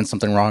maybe I'm doing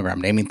something wrong, or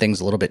I'm naming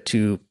things a little bit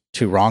too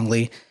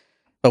wrongly.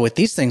 But with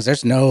these things,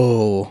 there's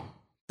no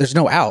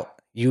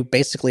out. You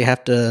basically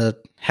have to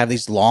have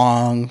these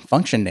long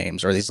function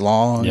names or these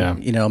long,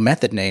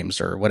 method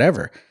names or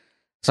whatever.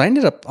 So I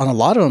ended up on a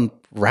lot of them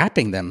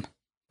wrapping them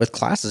with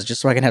classes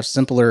just so I can have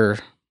simpler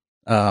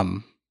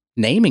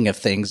naming of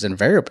things and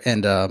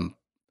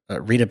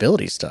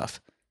readability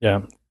stuff.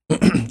 Yeah. I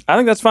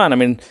think that's fine. I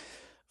mean,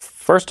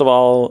 first of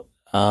all,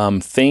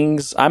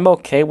 things I'm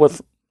okay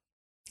with.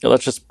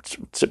 Let's just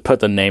put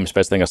the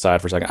namespace thing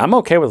aside for a second. I'm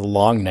okay with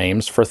long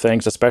names for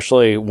things,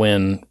 especially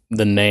when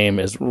the name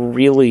is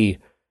really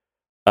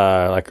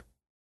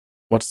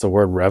what's the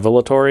word,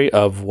 revelatory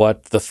of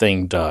what the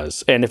thing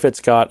does, and if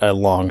it's got a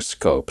long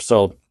scope.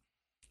 So,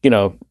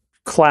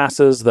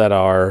 classes that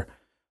are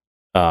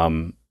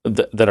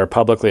that are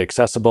publicly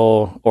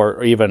accessible,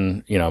 or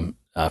even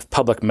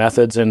public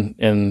methods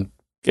in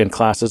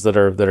classes that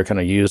are kind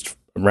of used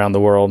around the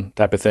world,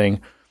 type of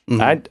thing.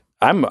 Mm-hmm.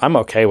 I'm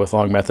okay with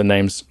long method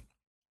names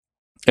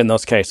in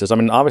those cases. I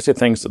mean, obviously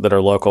things that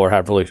are local or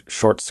have really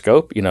short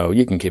scope,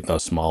 you can keep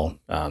those small.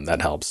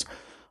 That helps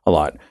a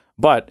lot.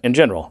 But in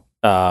general,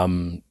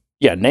 line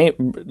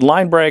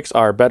breaks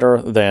are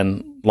better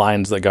than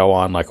lines that go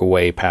on like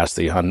way past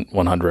the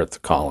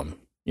 100th column.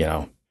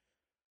 Feel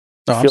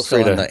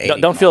free to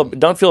don't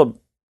feel.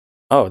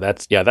 Oh,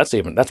 that's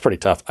pretty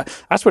tough.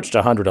 I switched to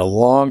 100 a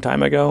long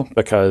time ago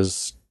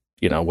because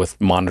with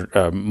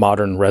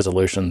modern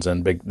resolutions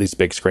and these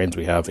big screens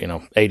we have,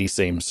 80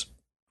 seems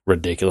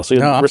ridiculously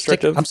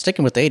restrictive. I'm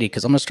sticking with 80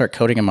 because I'm going to start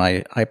coding in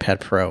my iPad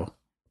Pro,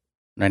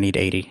 and I need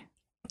 80.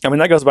 I mean,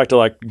 that goes back to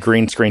like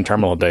green screen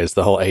terminal days,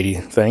 the whole 80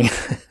 thing.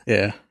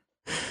 Yeah.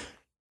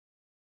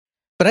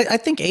 But I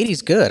think 80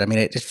 is good. I mean,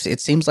 it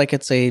seems like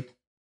it's a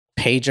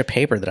page of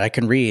paper that I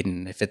can read,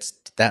 and if it's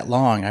that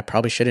long, I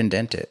probably should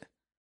indent it.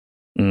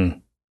 Or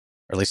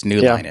at least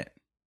line it.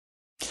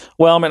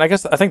 Well, I mean, I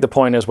think the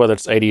point is whether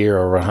it's 80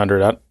 or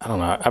 100. I don't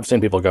know. I've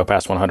seen people go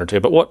past 100 too,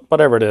 but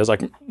whatever it is,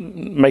 like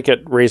make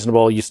it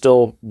reasonable. You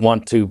still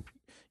want to,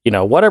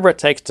 whatever it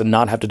takes to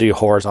not have to do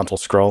horizontal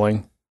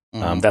scrolling.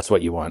 That's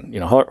what you want.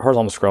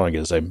 Horizontal scrolling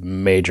is a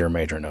major,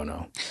 major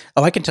no-no.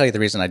 Oh, I can tell you the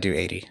reason I do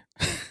 80.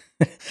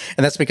 And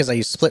that's because I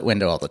use split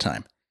window all the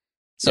time.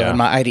 So in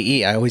my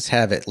IDE, I always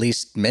have at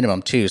least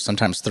minimum 2,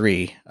 sometimes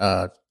 3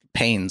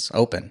 panes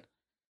open.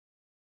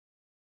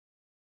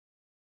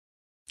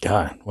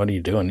 God, what are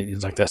you doing?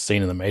 It's like that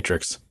scene in The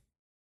Matrix.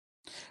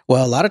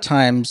 Well, a lot of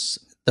times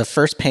the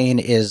first pane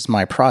is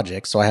my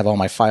project, so I have all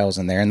my files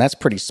in there, and that's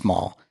pretty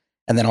small.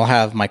 And then I'll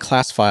have my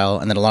class file,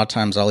 and then a lot of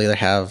times I'll either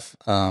have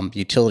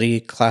utility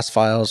class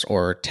files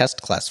or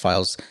test class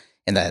files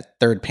in that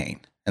third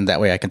pane, and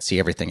that way I can see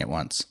everything at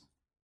once.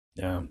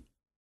 Yeah.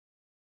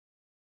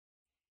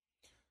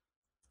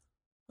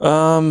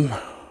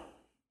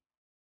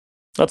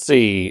 Let's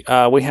see.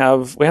 We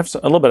have a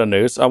little bit of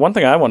news. One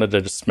thing I wanted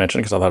to just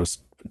mention, because I thought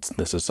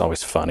this is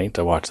always funny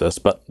to watch this,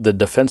 but the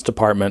Defense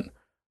Department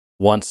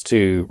wants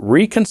to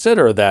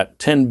reconsider that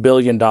 $10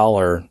 billion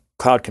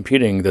cloud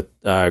computing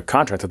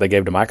contract that they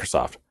gave to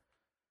Microsoft.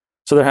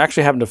 So they're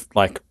actually having to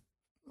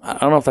I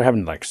don't know if they're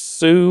having to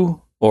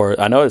sue, or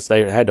I noticed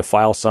they had to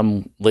file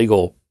some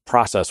legal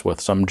process with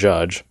some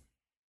judge,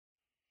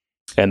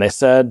 and they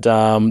said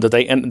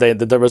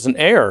that there was an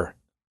error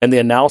in the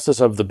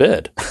analysis of the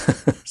bid.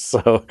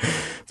 So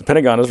the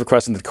Pentagon is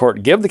requesting that the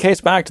court give the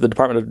case back to the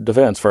Department of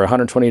Defense for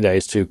 120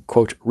 days to,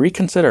 quote,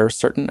 reconsider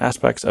certain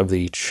aspects of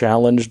the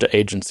challenged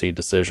agency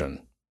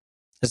decision.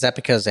 Is that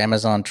because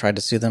Amazon tried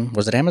to sue them?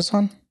 Was it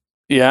Amazon?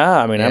 Yeah,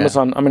 I mean,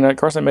 Amazon, of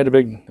course they made a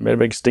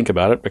big stink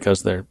about it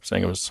because they're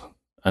saying it was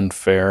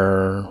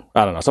unfair.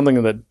 I don't know,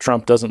 something that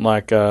Trump doesn't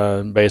like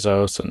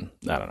Bezos, and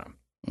I don't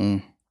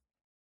know.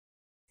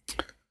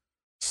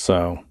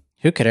 So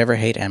who could ever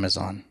hate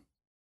Amazon?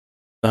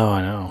 Oh,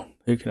 I know.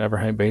 Who could ever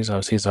hate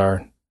Bezos?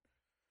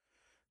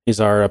 He's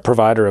our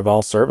provider of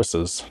all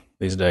services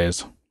these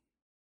days.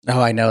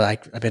 Oh, I know.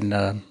 I've been.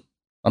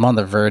 I'm on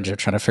the verge of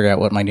trying to figure out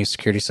what my new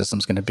security system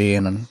is going to be,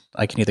 and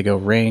I can either go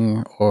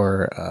Ring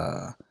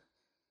or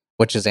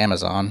which is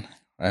Amazon,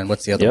 and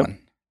what's the other one?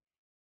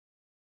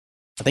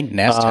 I think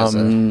Nest has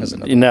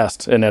another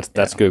Nest, and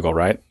that's Google,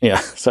 right? Yeah.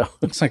 So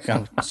it's like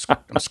I'm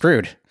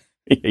screwed.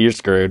 You're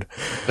screwed.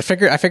 I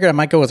figured I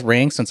might go with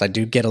Ring since I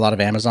do get a lot of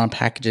Amazon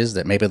packages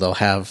that maybe they'll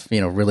have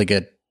really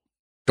good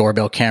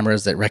doorbell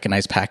cameras that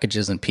recognize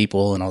packages and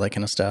people and all that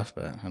kind of stuff.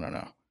 But I don't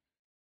know.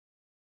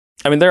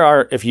 I mean, there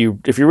are if you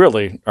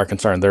really are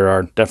concerned, there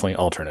are definitely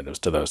alternatives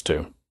to those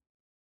two.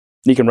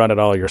 You can run it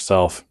all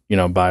yourself.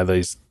 Buy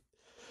these.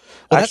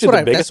 Well,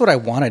 that's what I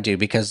want to do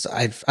because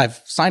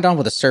I've signed on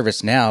with a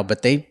service now,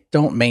 but they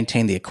don't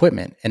maintain the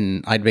equipment,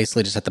 and I'd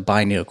basically just have to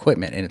buy new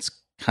equipment, and it's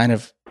kind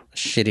of a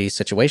shitty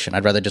situation.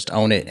 I'd rather just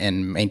own it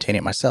and maintain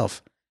it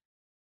myself.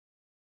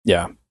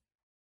 Yeah.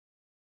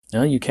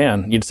 No, you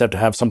can. You just have to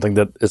have something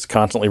that is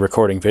constantly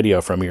recording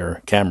video from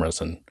your cameras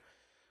and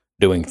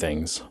doing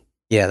things.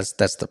 Yeah,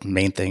 that's the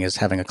main thing, is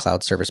having a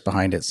cloud service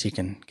behind it so you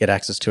can get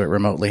access to it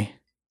remotely.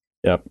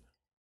 Yep.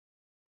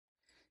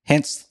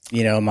 Hence,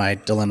 my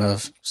dilemma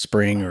of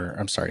Spring,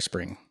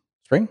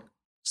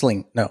 Sling,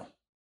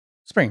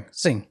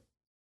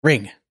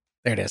 Ring.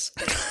 There it is.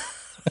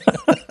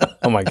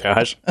 Oh my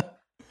gosh.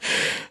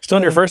 Still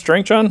on your first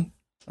drink, John?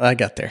 I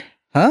got there.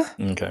 Huh?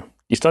 Okay.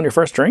 You still on your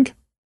first drink?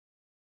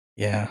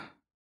 Yeah.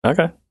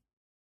 Okay.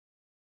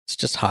 It's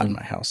just hot in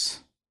my house.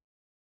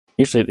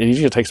 It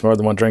usually takes more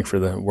than one drink for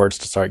the words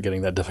to start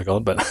getting that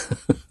difficult, but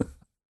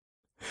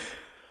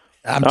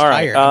I'm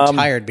tired. I'm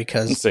tired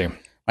because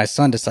my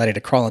son decided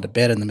to crawl into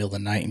bed in the middle of the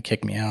night and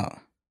kick me out.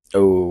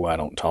 Oh, I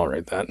don't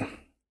tolerate that.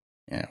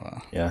 Yeah,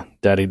 well. Yeah,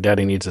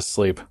 Daddy needs his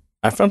sleep.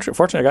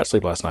 Fortunately, I got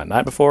sleep last night.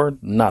 Night before,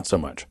 not so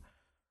much.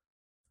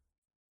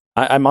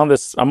 I'm on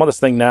this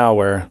thing now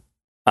where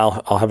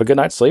I'll have a good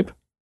night's sleep.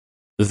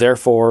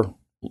 Therefore,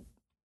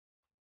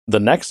 the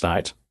next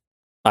night,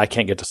 I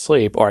can't get to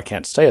sleep or I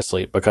can't stay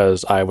asleep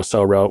because I was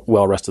so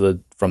well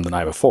rested from the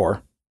night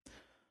before.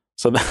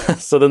 So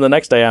then the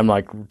next day I'm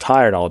like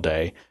tired all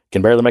day,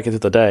 can barely make it through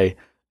the day,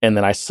 and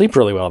then I sleep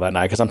really well that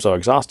night because I'm so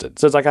exhausted.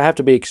 So it's like I have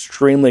to be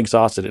extremely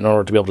exhausted in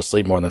order to be able to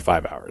sleep more than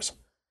 5 hours.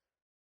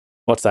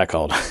 What's that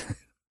called?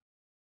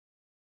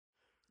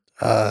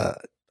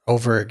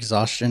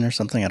 Overexhaustion or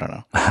something? I don't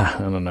know. I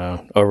don't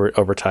know.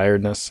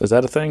 Overtiredness. Is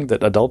that a thing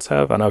that adults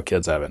have? I know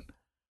kids haven't.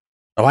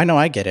 Oh, I know.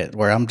 I get it.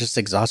 Where I'm just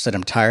exhausted,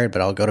 I'm tired,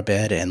 but I'll go to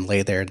bed and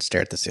lay there and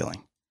stare at the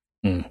ceiling.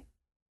 Yeah,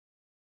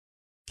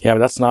 but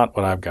that's not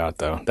what I've got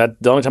though.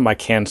 The only time I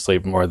can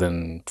sleep more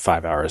than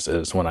 5 hours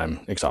is when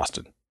I'm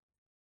exhausted.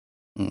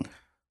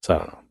 So I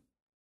don't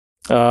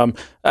know.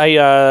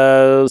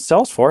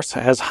 Salesforce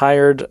has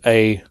hired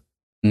a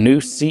new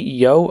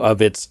CEO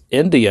of its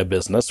India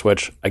business,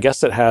 which I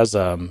guess it has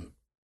a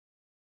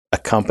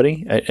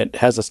company it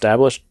has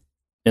established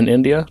in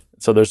India.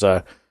 So there's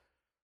the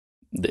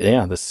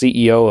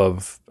CEO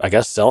of, I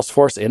guess,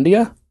 Salesforce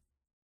India.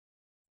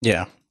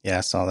 Yeah, I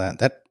saw that.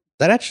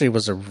 That actually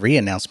was a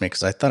re-announcement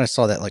because I thought I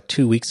saw that like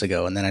 2 weeks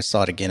ago, and then I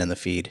saw it again in the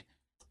feed.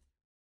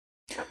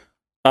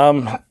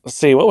 Let's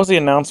see, what was the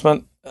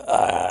announcement?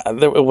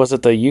 Was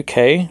it the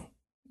UK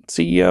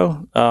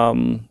CEO?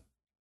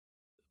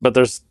 But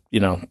there's, I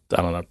don't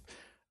know.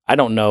 I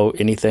don't know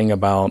anything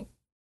about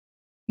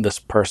this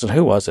person.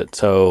 Who was it?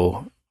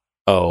 So,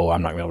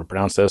 I'm not going to be able to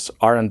pronounce this.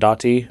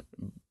 Arundhati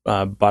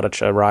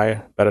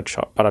Bhattacharya.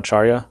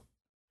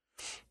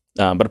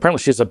 But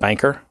apparently she's a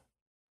banker,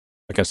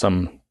 like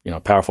some,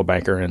 powerful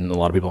banker, and a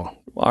lot of people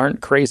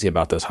aren't crazy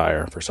about this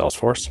hire for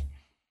Salesforce,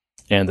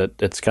 and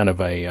that it's kind of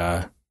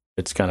a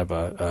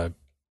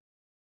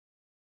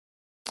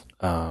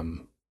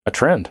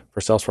trend for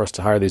Salesforce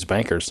to hire these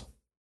bankers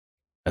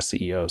as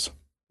CEOs.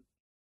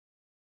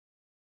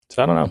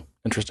 So I don't know.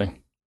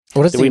 Interesting.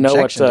 What is the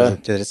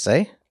objection? Did it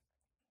say?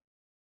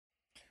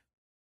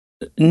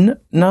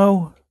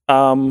 No.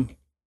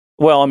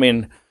 Well, I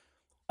mean,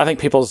 I think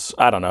people's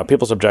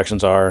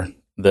objections are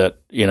that,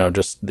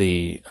 just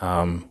the,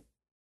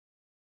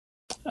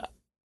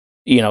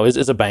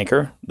 is a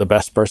banker the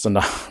best person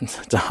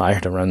to hire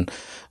to run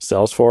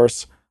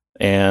Salesforce?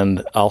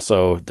 And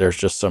also there's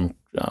just some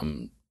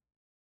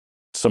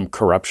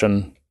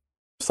corruption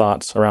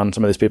thoughts around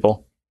some of these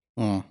people.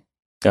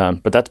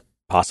 But that's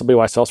possibly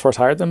why Salesforce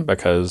hired them,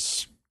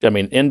 because, I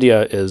mean,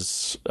 India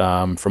is,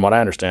 from what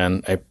I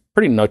understand, a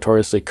pretty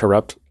notoriously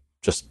corrupt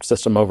just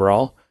system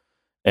overall.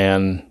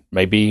 And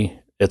maybe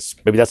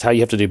that's how you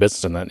have to do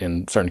business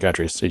in certain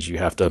countries, is you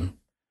have to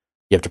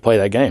play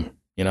that game.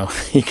 You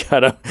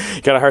gotta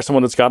hire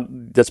someone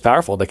that's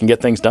powerful, that can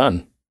get things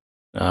done.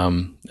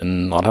 And a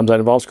lot of times that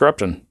involves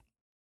corruption.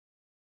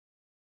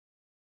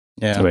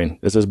 Yeah. I mean,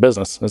 this is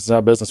business. This is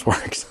how business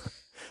works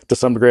to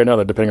some degree or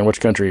another, depending on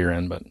which country you're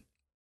in.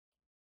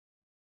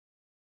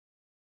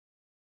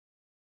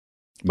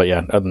 But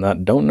yeah, other than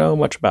that, don't know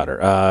much about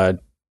her.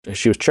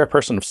 She was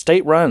chairperson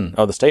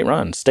of the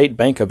state-run State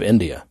Bank of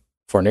India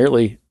for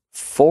nearly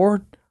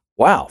 4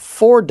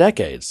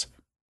 decades.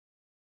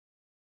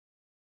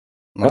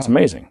 Wow. That's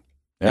amazing.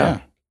 Yeah.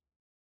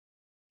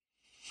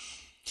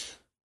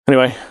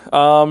 Anyway,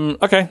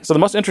 okay. So the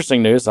most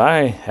interesting news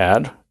I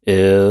had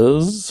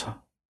is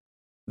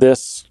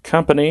this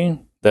company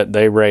that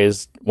they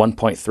raised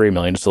 $1.3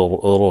 million, just a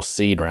little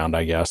seed round,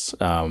 I guess,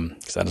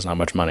 because that is not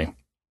much money,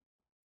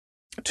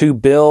 to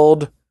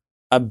build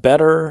a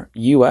better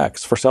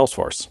UX for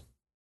Salesforce.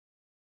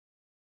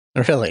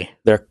 Really?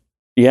 They're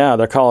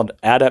called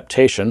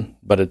Adaptation,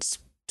 but it's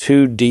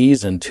 2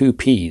 D's and 2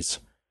 P's.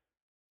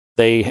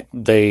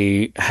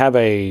 They have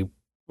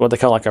what they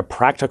call like a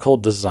practical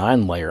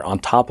design layer on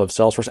top of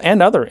Salesforce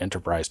and other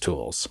enterprise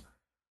tools.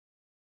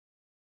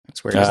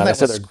 That's weird. Isn't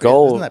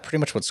that pretty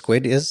much what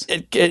Squid is?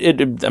 It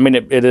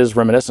is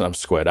reminiscent of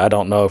Squid. I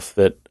don't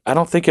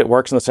think it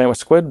works in the same way.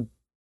 Squid,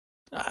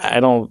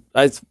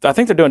 I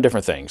think they're doing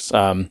different things.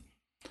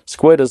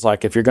 Squid is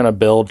like if you're going to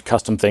build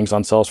custom things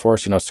on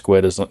Salesforce,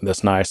 Squid is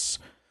this nice,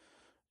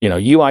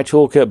 UI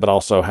toolkit, but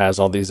also has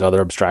all these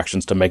other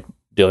abstractions to make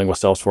dealing with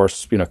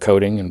Salesforce,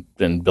 coding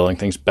and building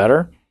things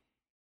better.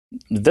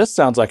 This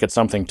sounds like it's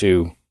something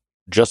to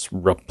just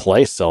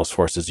replace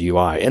Salesforce's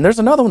UI. And there's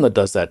another one that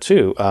does that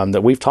too,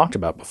 that we've talked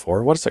about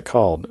before. What is it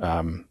called?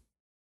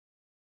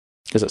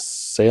 Is it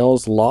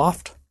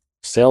SalesLoft?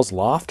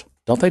 SalesLoft?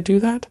 Don't they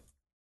do that?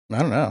 I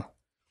don't know.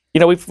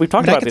 We've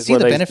talked about this. I can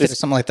see the benefit of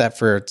something like that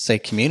for, say,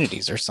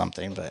 communities or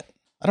something, but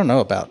I don't know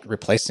about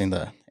replacing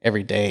the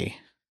everyday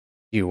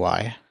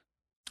UI.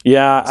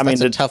 Yeah, it's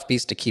a tough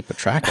beast to keep a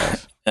track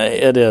of.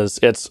 It is.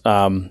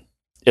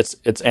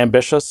 It's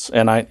ambitious,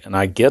 and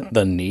I get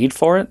the need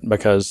for it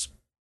because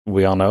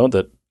we all know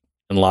that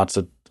in lots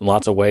of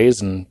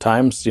ways and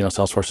times,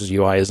 Salesforce's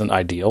UI isn't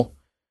ideal.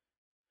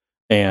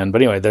 But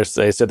anyway, they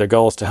said their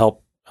goal is to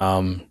help.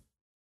 Our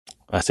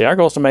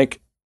goal is to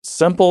make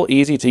simple,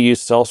 easy to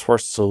use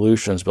Salesforce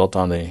solutions built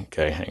on the.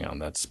 Okay, hang on,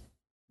 that's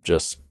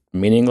just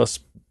meaningless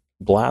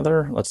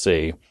blather. Let's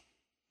see.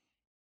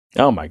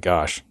 Oh my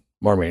gosh,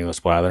 more meaningless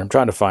blather. I'm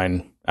trying to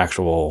find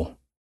actual.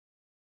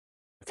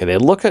 Okay, they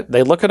look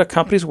at a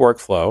company's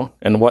workflow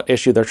and what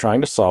issue they're trying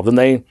to solve.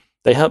 Then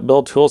they help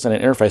build tools and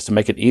an interface to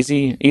make it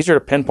easier to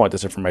pinpoint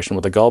this information,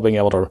 with the goal of being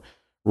able to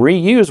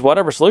reuse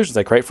whatever solutions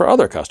they create for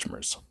other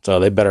customers. So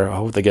they better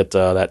hope they get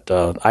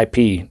that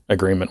IP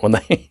agreement when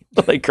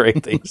they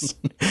create these.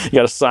 You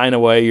got to sign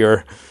away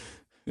your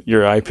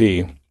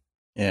IP.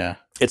 Yeah,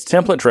 it's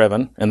template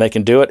driven, and they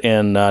can do it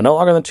in no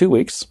longer than 2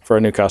 weeks for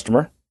a new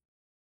customer.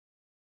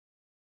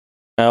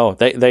 Oh,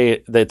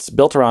 it's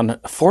built around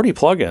 40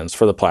 plugins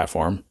for the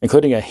platform,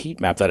 including a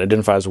heat map that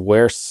identifies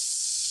where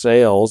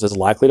sales is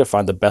likely to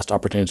find the best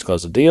opportunity to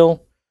close a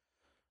deal.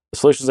 The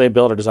solutions they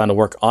build are designed to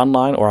work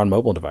online or on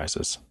mobile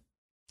devices.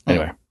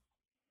 Anyway.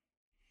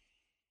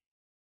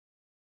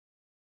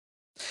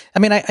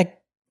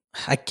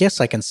 I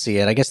guess I can see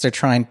it. I guess they're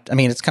trying.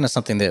 It's kind of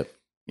something that,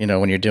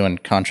 when you're doing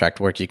contract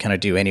work, you kind of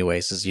do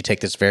anyways, is you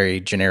take this very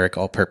generic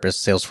all-purpose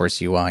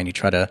Salesforce UI and you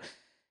try to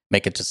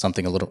make it to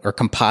something or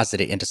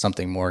composite it into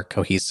something more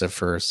cohesive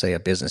for, say, a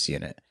business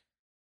unit.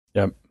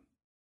 Yep.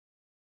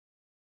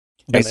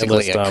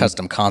 Basically a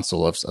custom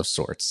console of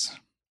sorts.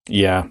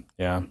 Yeah.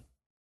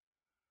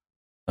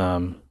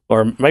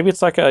 Or maybe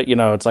it's like a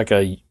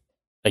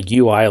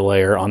UI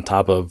layer on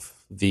top of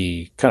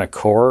the kind of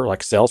core,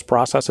 like sales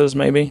processes,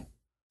 maybe,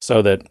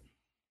 so that,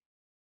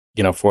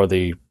 for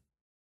the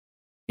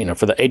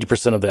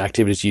 80% of the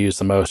activities you use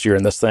the most, you're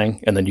in this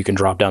thing, and then you can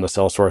drop down to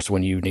Salesforce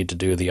when you need to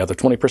do the other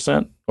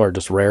 20% or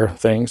just rare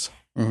things.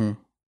 Mm-hmm.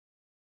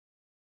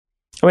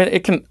 I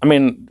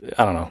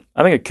don't know.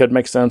 I think it could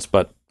make sense,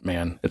 but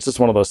man, it's just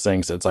one of those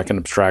things. It's like an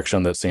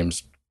abstraction that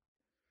seems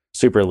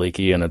super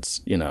leaky, and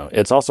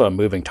it's also a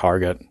moving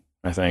target,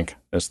 I think,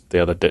 is the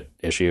other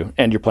issue.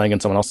 And you're playing in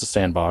someone else's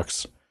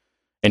sandbox,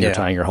 and you're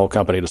tying your whole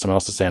company to someone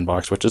else's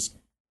sandbox, which is,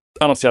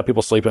 I don't see how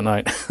people sleep at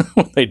night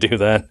when they do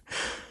that.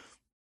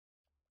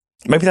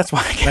 Maybe that's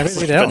why. Maybe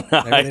they don't.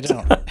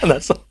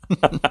 That's.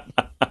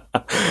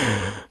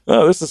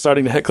 Oh, this is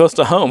starting to hit close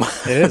to home.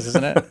 It is,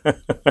 isn't it?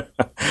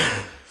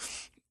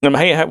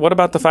 Hey, what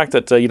about the fact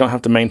that you don't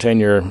have to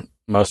maintain your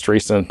most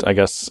recent, I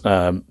guess,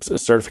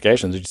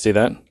 certifications? Did you see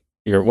that?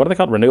 What are they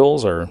called?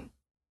 Renewals or?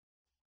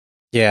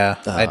 Yeah,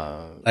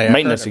 I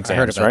maintenance exams. I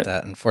heard about right?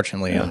 that.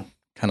 Unfortunately, I'm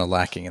kind of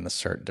lacking in the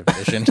cert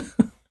division,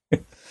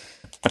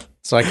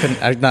 so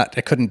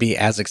I couldn't be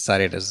as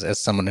excited as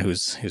someone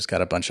who's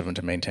got a bunch of them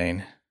to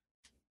maintain.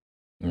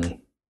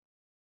 Mm.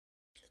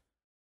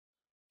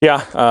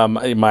 Yeah,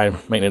 my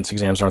maintenance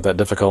exams aren't that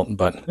difficult,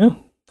 but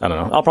I don't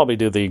know. I'll probably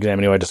do the exam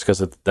anyway, just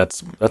because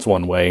that's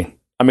one way.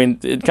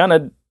 It kind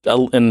of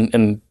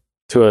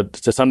to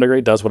some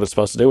degree does what it's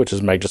supposed to do, which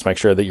is make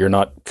sure that you're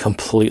not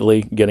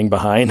completely getting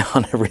behind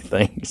on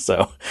everything.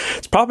 So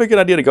it's probably a good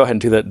idea to go ahead and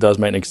do that. Does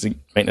maintenance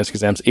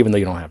exams, even though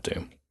you don't have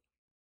to.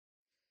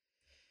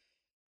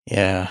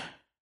 Yeah.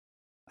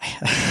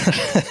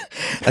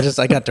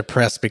 I got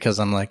depressed because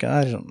I'm like,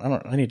 I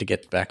need to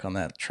get back on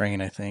that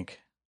train, I think.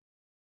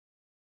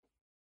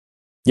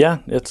 Yeah,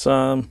 it's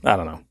I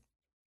don't know.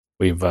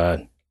 We've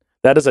that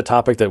is a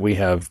topic that we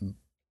have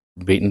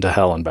beaten to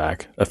hell and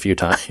back a few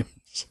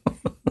times.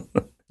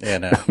 Yeah,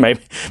 no.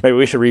 Maybe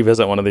we should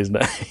revisit one of these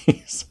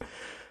days.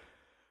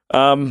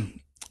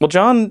 Well,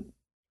 John,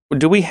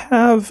 do we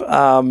have?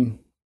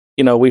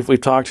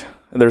 We've talked.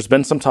 There's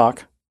been some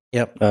talk.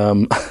 Yep.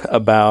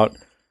 About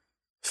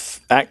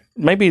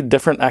maybe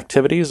different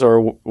activities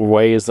or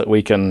ways that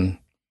we can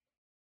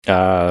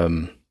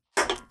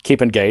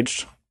keep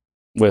engaged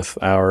with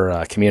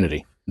our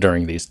community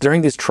during these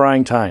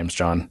trying times,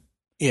 John.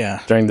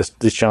 Yeah. During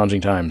these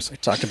challenging times. We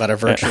talked about a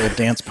virtual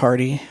dance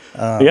party.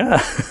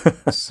 Yeah.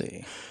 Let's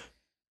see.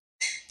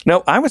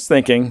 No, I was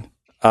thinking,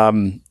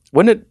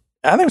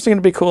 I think it's going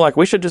to be cool. Like,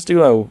 we should just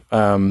do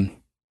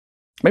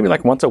maybe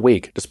like once a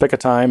week, just pick a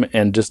time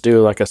and just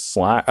do like a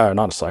Slack,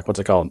 not a Slack, what's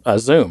it called? A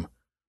Zoom.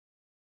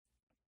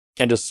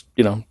 And just,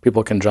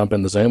 people can jump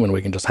in the Zoom and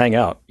we can just hang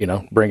out,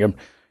 bring them,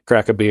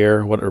 crack a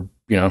beer,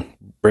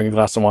 bring a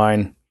glass of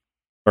wine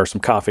or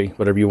some coffee,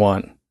 whatever you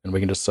want. And we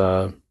can just,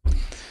 so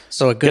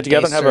a good get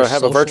together and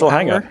have a virtual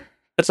hangout.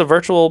 It's a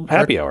virtual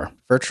happy hour.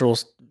 Virtual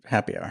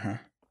happy hour, huh?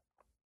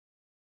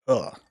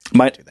 Ugh.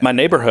 My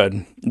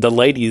neighborhood, the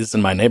ladies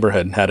in my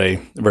neighborhood had a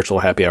virtual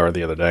happy hour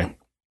the other day.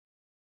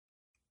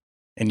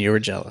 And you were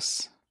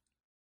jealous.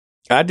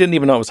 I didn't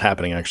even know it was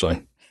happening,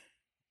 actually.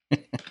 You're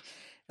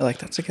like,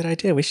 that's a good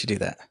idea. We should do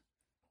that.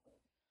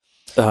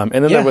 And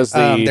then there was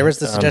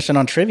the suggestion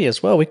on trivia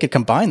as well. We could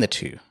combine the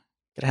two.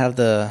 Could have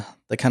the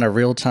kind of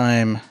real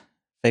time,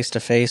 face to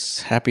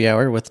face happy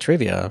hour with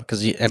trivia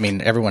because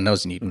everyone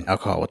knows you need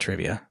alcohol with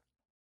trivia.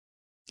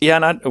 Yeah,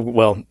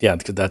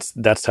 because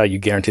that's how you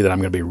guarantee that I'm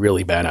going to be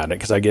really bad at it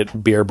because I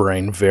get beer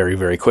brain very,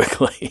 very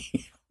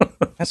quickly.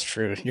 That's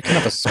true. You're kind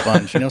of a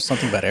sponge. You know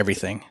something about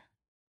everything.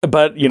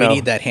 But we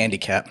need that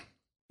handicap.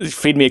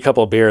 Feed me a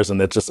couple of beers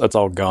and it's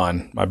all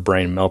gone. My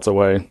brain melts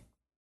away.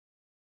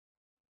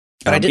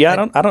 But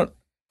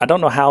I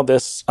don't know how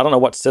this. I don't know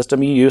what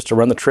system you use to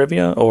run the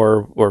trivia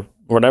or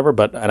whatever.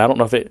 But I don't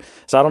know if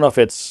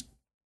it's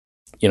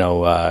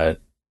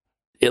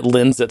it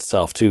lends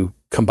itself to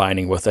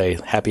combining with a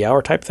happy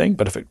hour type thing.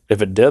 But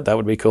if it did, that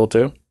would be cool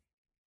too.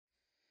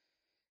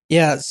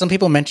 Yeah, some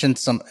people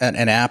mentioned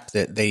an app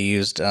that they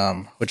used,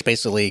 which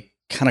basically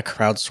kind of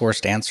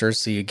crowdsourced answers.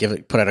 So you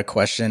put out a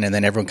question, and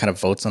then everyone kind of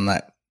votes on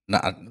that.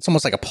 It's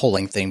almost like a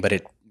polling thing, but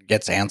it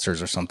gets answers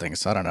or something.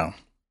 So I don't know.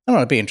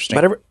 It'd be interesting.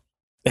 But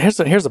here's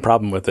the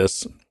problem with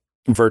this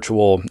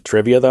virtual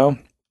trivia, though,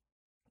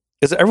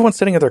 is that everyone's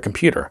sitting at their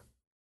computer,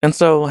 and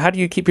so how do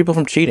you keep people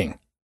from cheating?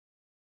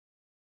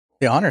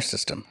 The honor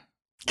system.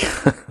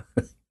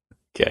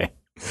 Okay.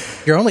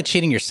 You're only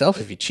cheating yourself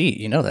if you cheat.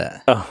 You know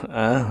that. Well,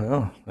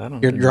 I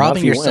don't. You're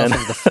robbing yourself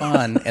of the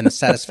fun and the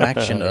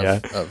satisfaction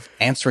of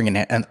answering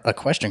a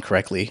question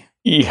correctly.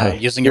 Yeah,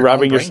 using your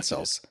own brain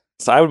cells.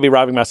 So I would be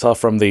robbing myself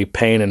from the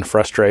pain and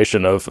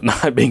frustration of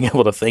not being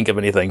able to think of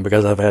anything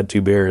because I've had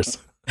 2 beers.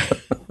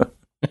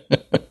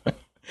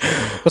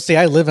 Well, see,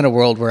 I live in a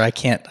world where I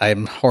can't.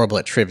 I'm horrible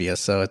at trivia,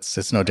 so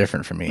it's no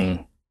different for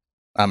me.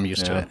 I'm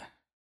used to it.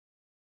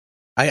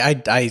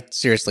 I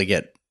seriously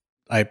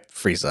I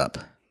freeze up.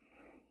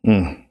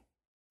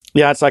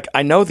 Yeah, it's like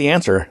I know the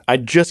answer. I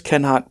just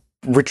cannot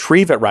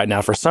retrieve it right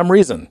now for some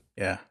reason.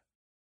 Yeah.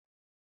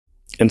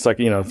 And it's like,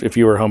 if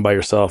you were home by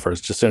yourself or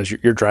it's just as soon as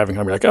you're driving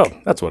home, you're like,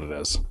 oh, that's what it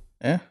is.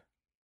 Yeah.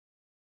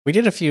 We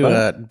did a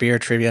few beer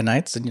trivia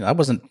nights, and I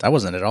wasn't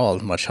at all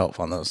much help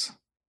on those.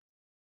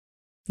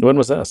 When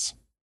was this?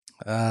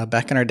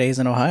 Back in our days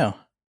in Ohio.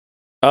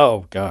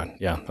 Oh, God.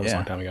 Yeah, that was a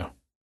long time ago.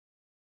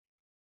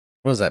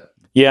 What was that?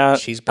 Yeah,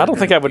 cheeseburger I don't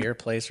think I would. Beer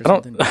place or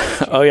something?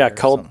 Oh, yeah,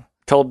 cold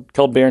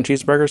beer and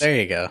cheeseburgers. There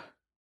you go.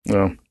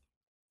 Yeah.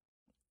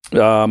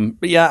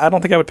 But yeah, I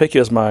don't think I would pick you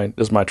as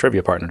my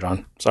trivia partner,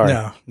 John. Sorry.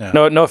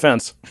 No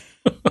offense.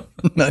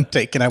 None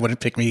taken. I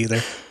wouldn't pick me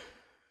either.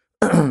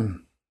 All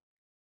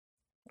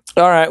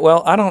right.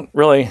 Well, I don't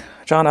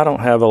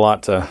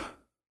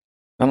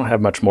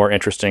have much more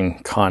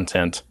interesting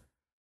content,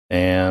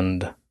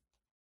 and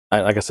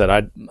like I said,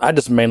 I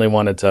just mainly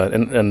wanted to,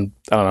 and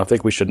I don't know. I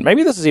think we should.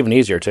 Maybe this is even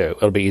easier too.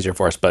 It'll be easier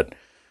for us, but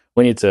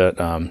we need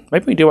to.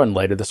 Maybe we do one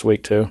later this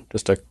week too.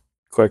 Just a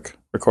quick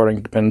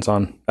recording. Depends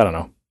on, I don't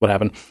know what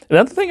happened.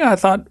 Another thing I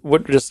thought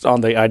would just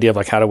on the idea of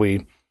like how do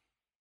we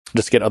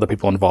just get other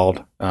people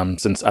involved,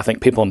 since I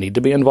think people need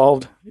to be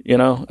involved,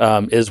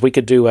 is we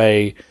could do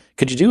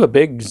could you do a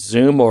big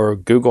Zoom or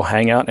Google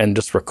Hangout and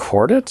just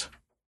record it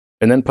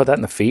and then put that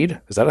in the feed?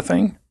 Is that a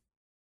thing?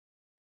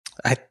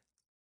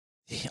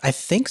 I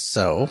think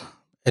so.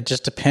 It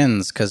just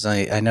depends because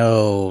I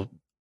know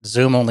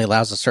Zoom only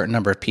allows a certain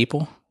number of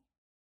people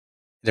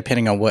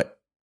depending on what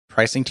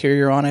pricing tier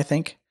you're on, I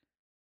think.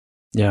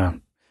 Yeah.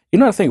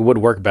 I think would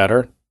work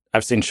better.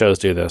 I've seen shows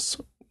do this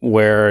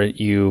where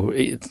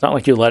it's not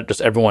like you let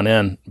just everyone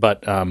in,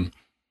 but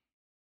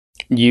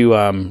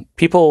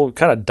people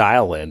kind of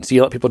dial in. So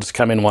you let people just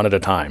come in one at a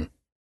time,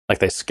 like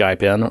they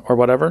Skype in or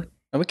whatever.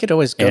 And we could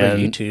always go to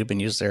YouTube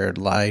and use their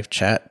live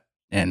chat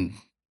and,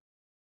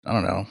 I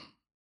don't know,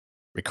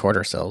 record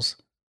ourselves.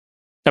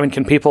 I mean,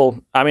 can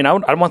people? I mean,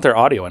 I want their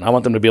audio, and I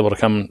want them to be able to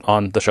come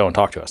on the show and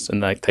talk to us,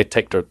 and they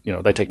take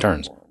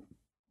turns,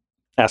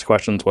 ask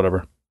questions,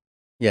 whatever.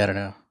 Yeah, I don't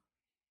know.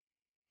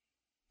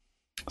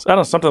 So I don't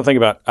know, something to think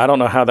about. I don't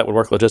know how that would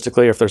work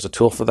logistically, or if there's a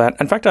tool for that.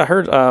 In fact, I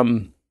heard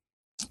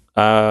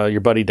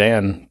your buddy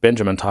Dan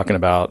Benjamin talking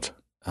about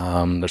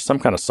there's some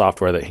kind of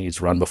software that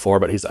he's run before,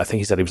 but I think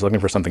he said he was looking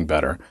for something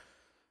better.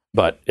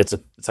 But it's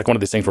like one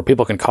of these things where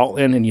people can call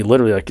in and you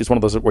literally it's one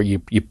of those where you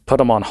put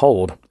them on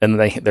hold and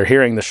they're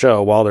hearing the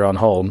show while they're on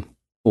hold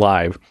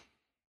live.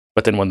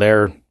 But then when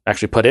they're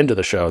actually put into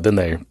the show, then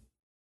they're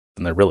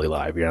really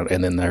live,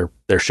 and then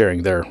they're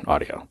sharing their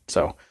audio.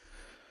 So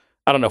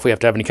I don't know if we have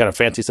to have any kind of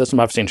fancy system.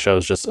 I've seen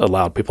shows just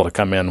allowed people to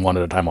come in one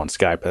at a time on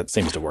Skype. That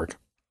seems to work.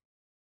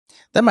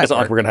 That might. It's not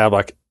like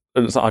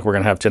we're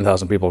gonna have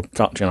 10,000 people,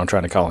 trying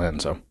to call in.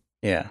 So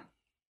yeah,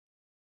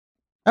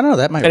 I don't know.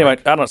 That might. Anyway,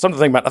 work. I don't know. Something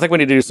to think about. I think we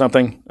need to do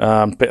something.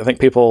 I think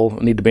people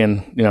need to be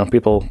in.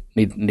 People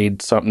need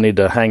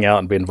to hang out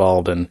and be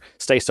involved and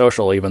stay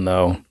social, even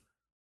though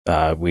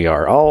we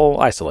are all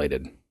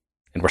isolated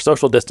and we're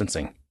social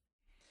distancing.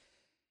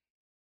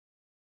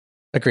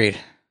 Agreed.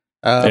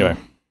 Anyway.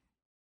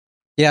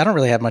 Yeah, I don't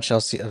really have much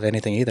else of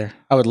anything either.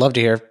 I would love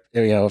to hear,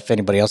 if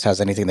anybody else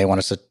has anything they want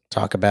us to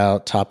talk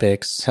about,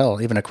 topics,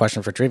 hell, even a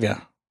question for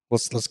trivia.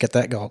 Let's get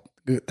that going.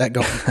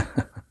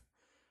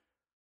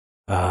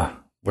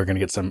 We're gonna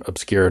get some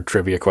obscure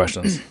trivia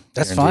questions.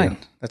 That's fine.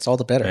 That's all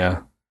the better.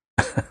 Yeah.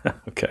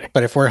 Okay.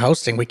 But if we're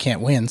hosting, we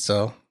can't win,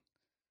 so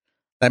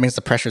that means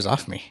the pressure's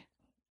off me.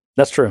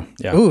 That's true.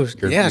 Yeah. Ooh,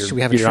 should we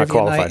have a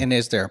trivia night? And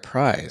is there a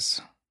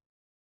prize?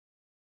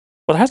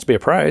 Well, it has to be a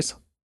prize.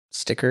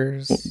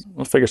 Stickers.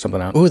 We'll figure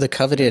something out. Ooh, the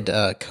coveted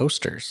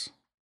coasters.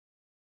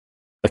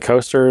 The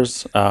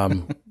coasters.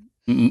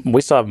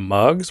 We still have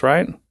mugs,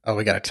 right? Oh,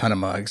 we got a ton of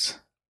mugs.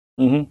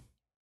 Mm-hmm.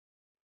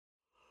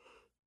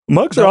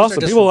 Mugs are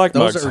awesome. People like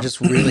mugs. Those are just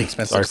really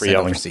expensive to send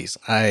overseas.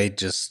 I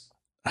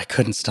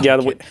couldn't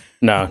stomach it.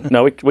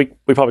 No, we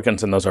probably couldn't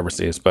send those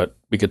overseas, but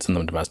we could send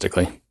them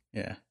domestically.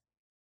 Yeah.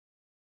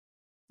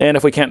 And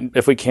if we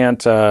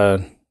can't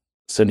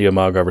send you a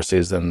mug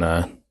overseas, then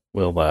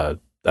we'll I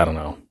don't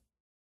know,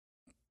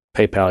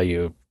 PayPal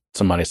you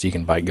some money so you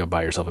can go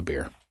buy yourself a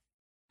beer.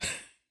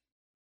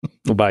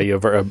 We'll buy you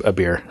a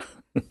beer.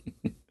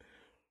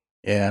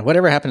 Yeah,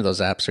 whatever happened to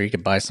those apps where you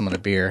could buy someone a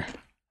beer?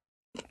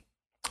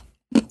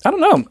 I don't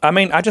know. I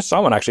mean, I just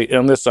saw one actually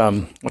on this,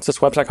 what's this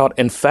website called?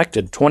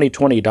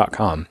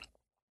 Infected2020.com,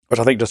 which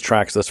I think just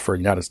tracks this for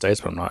the United States,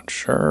 but I'm not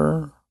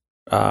sure.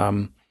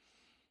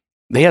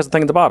 He has a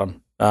thing at the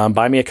bottom.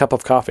 Buy me a cup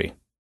of coffee.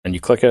 And you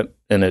click it,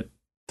 and I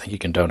think you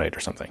can donate or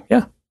something.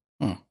 Yeah.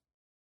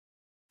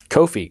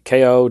 Ko-fi,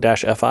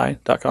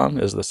 ko-fi.com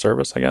is the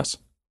service, I guess.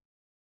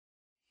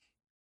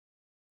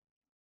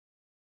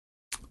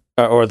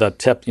 Or the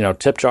tip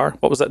jar.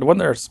 What was that? Wasn't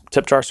there a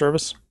tip jar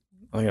service?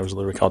 I think it was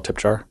literally called tip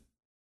jar.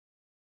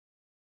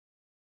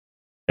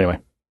 Anyway,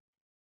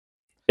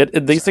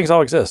 these things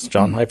all exist,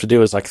 John. All I have to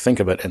do is think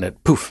of it, and it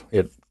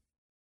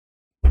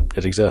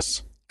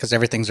exists because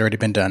everything's already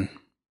been done.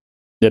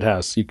 It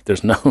has.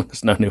 There's no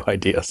new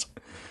ideas.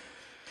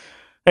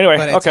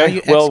 Anyway,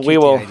 okay. Well, we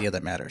will. The idea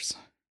that matters.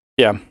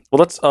 Yeah.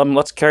 Well,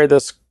 let's carry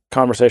this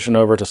conversation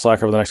over to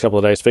Slack over the next couple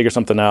of days. Figure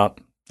something out,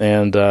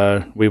 and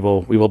we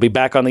will be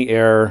back on the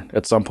air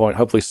at some point,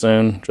 hopefully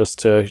soon, just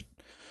to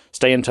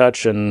stay in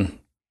touch and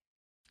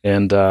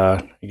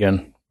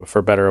again,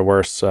 for better or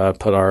worse,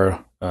 put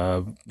our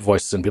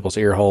voices in people's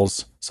ear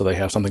holes so they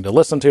have something to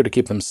listen to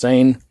keep them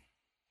sane.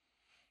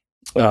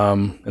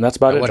 And that's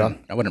about it,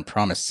 John. I wouldn't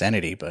promise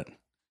sanity, but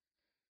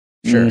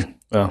sure.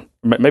 Well,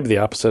 maybe the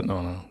opposite.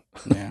 No.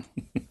 Yeah.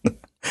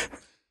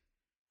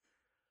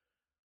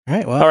 All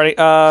right. Well.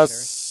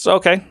 Alrighty.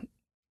 Okay.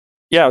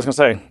 Yeah, I was gonna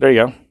say. There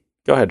you go.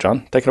 Go ahead,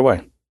 John. Take it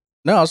away.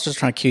 No, I was just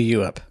trying to cue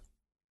you up.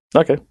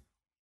 Okay.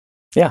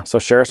 Yeah. So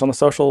share us on the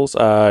socials.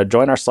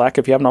 Join our Slack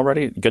if you haven't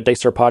already.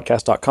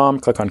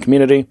 GoodDaySirPodcast.com. Click on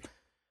Community.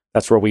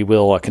 That's where we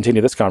will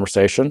continue this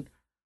conversation,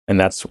 and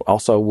that's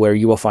also where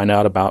you will find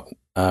out about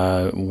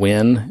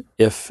when,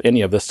 if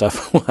any of this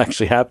stuff will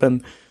actually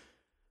happen.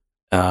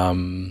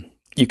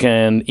 You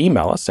can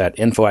email us at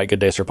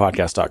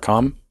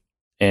info@GoodDaySirPodcast.com.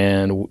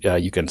 And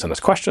you can send us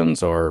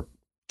questions or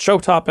show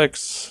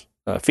topics,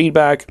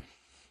 feedback.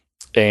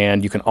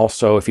 And you can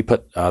also, if you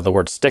put the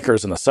word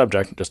stickers in the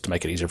subject, just to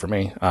make it easier for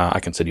me, I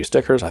can send you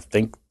stickers. I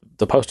think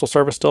the Postal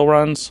Service still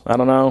runs. I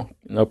don't know.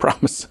 No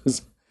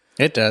promises.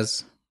 It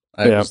does.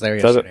 I was there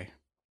yesterday.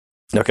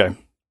 Okay.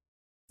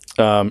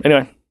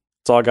 Anyway,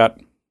 that's all I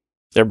got.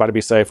 Everybody be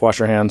safe. Wash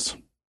your hands.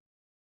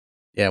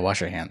 Yeah,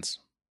 wash your hands.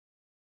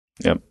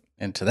 Yep.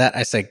 And to that,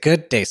 I say,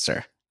 good day,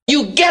 sir.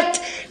 You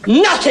get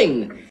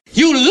nothing.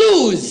 You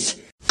lose.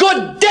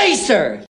 Good day, sir.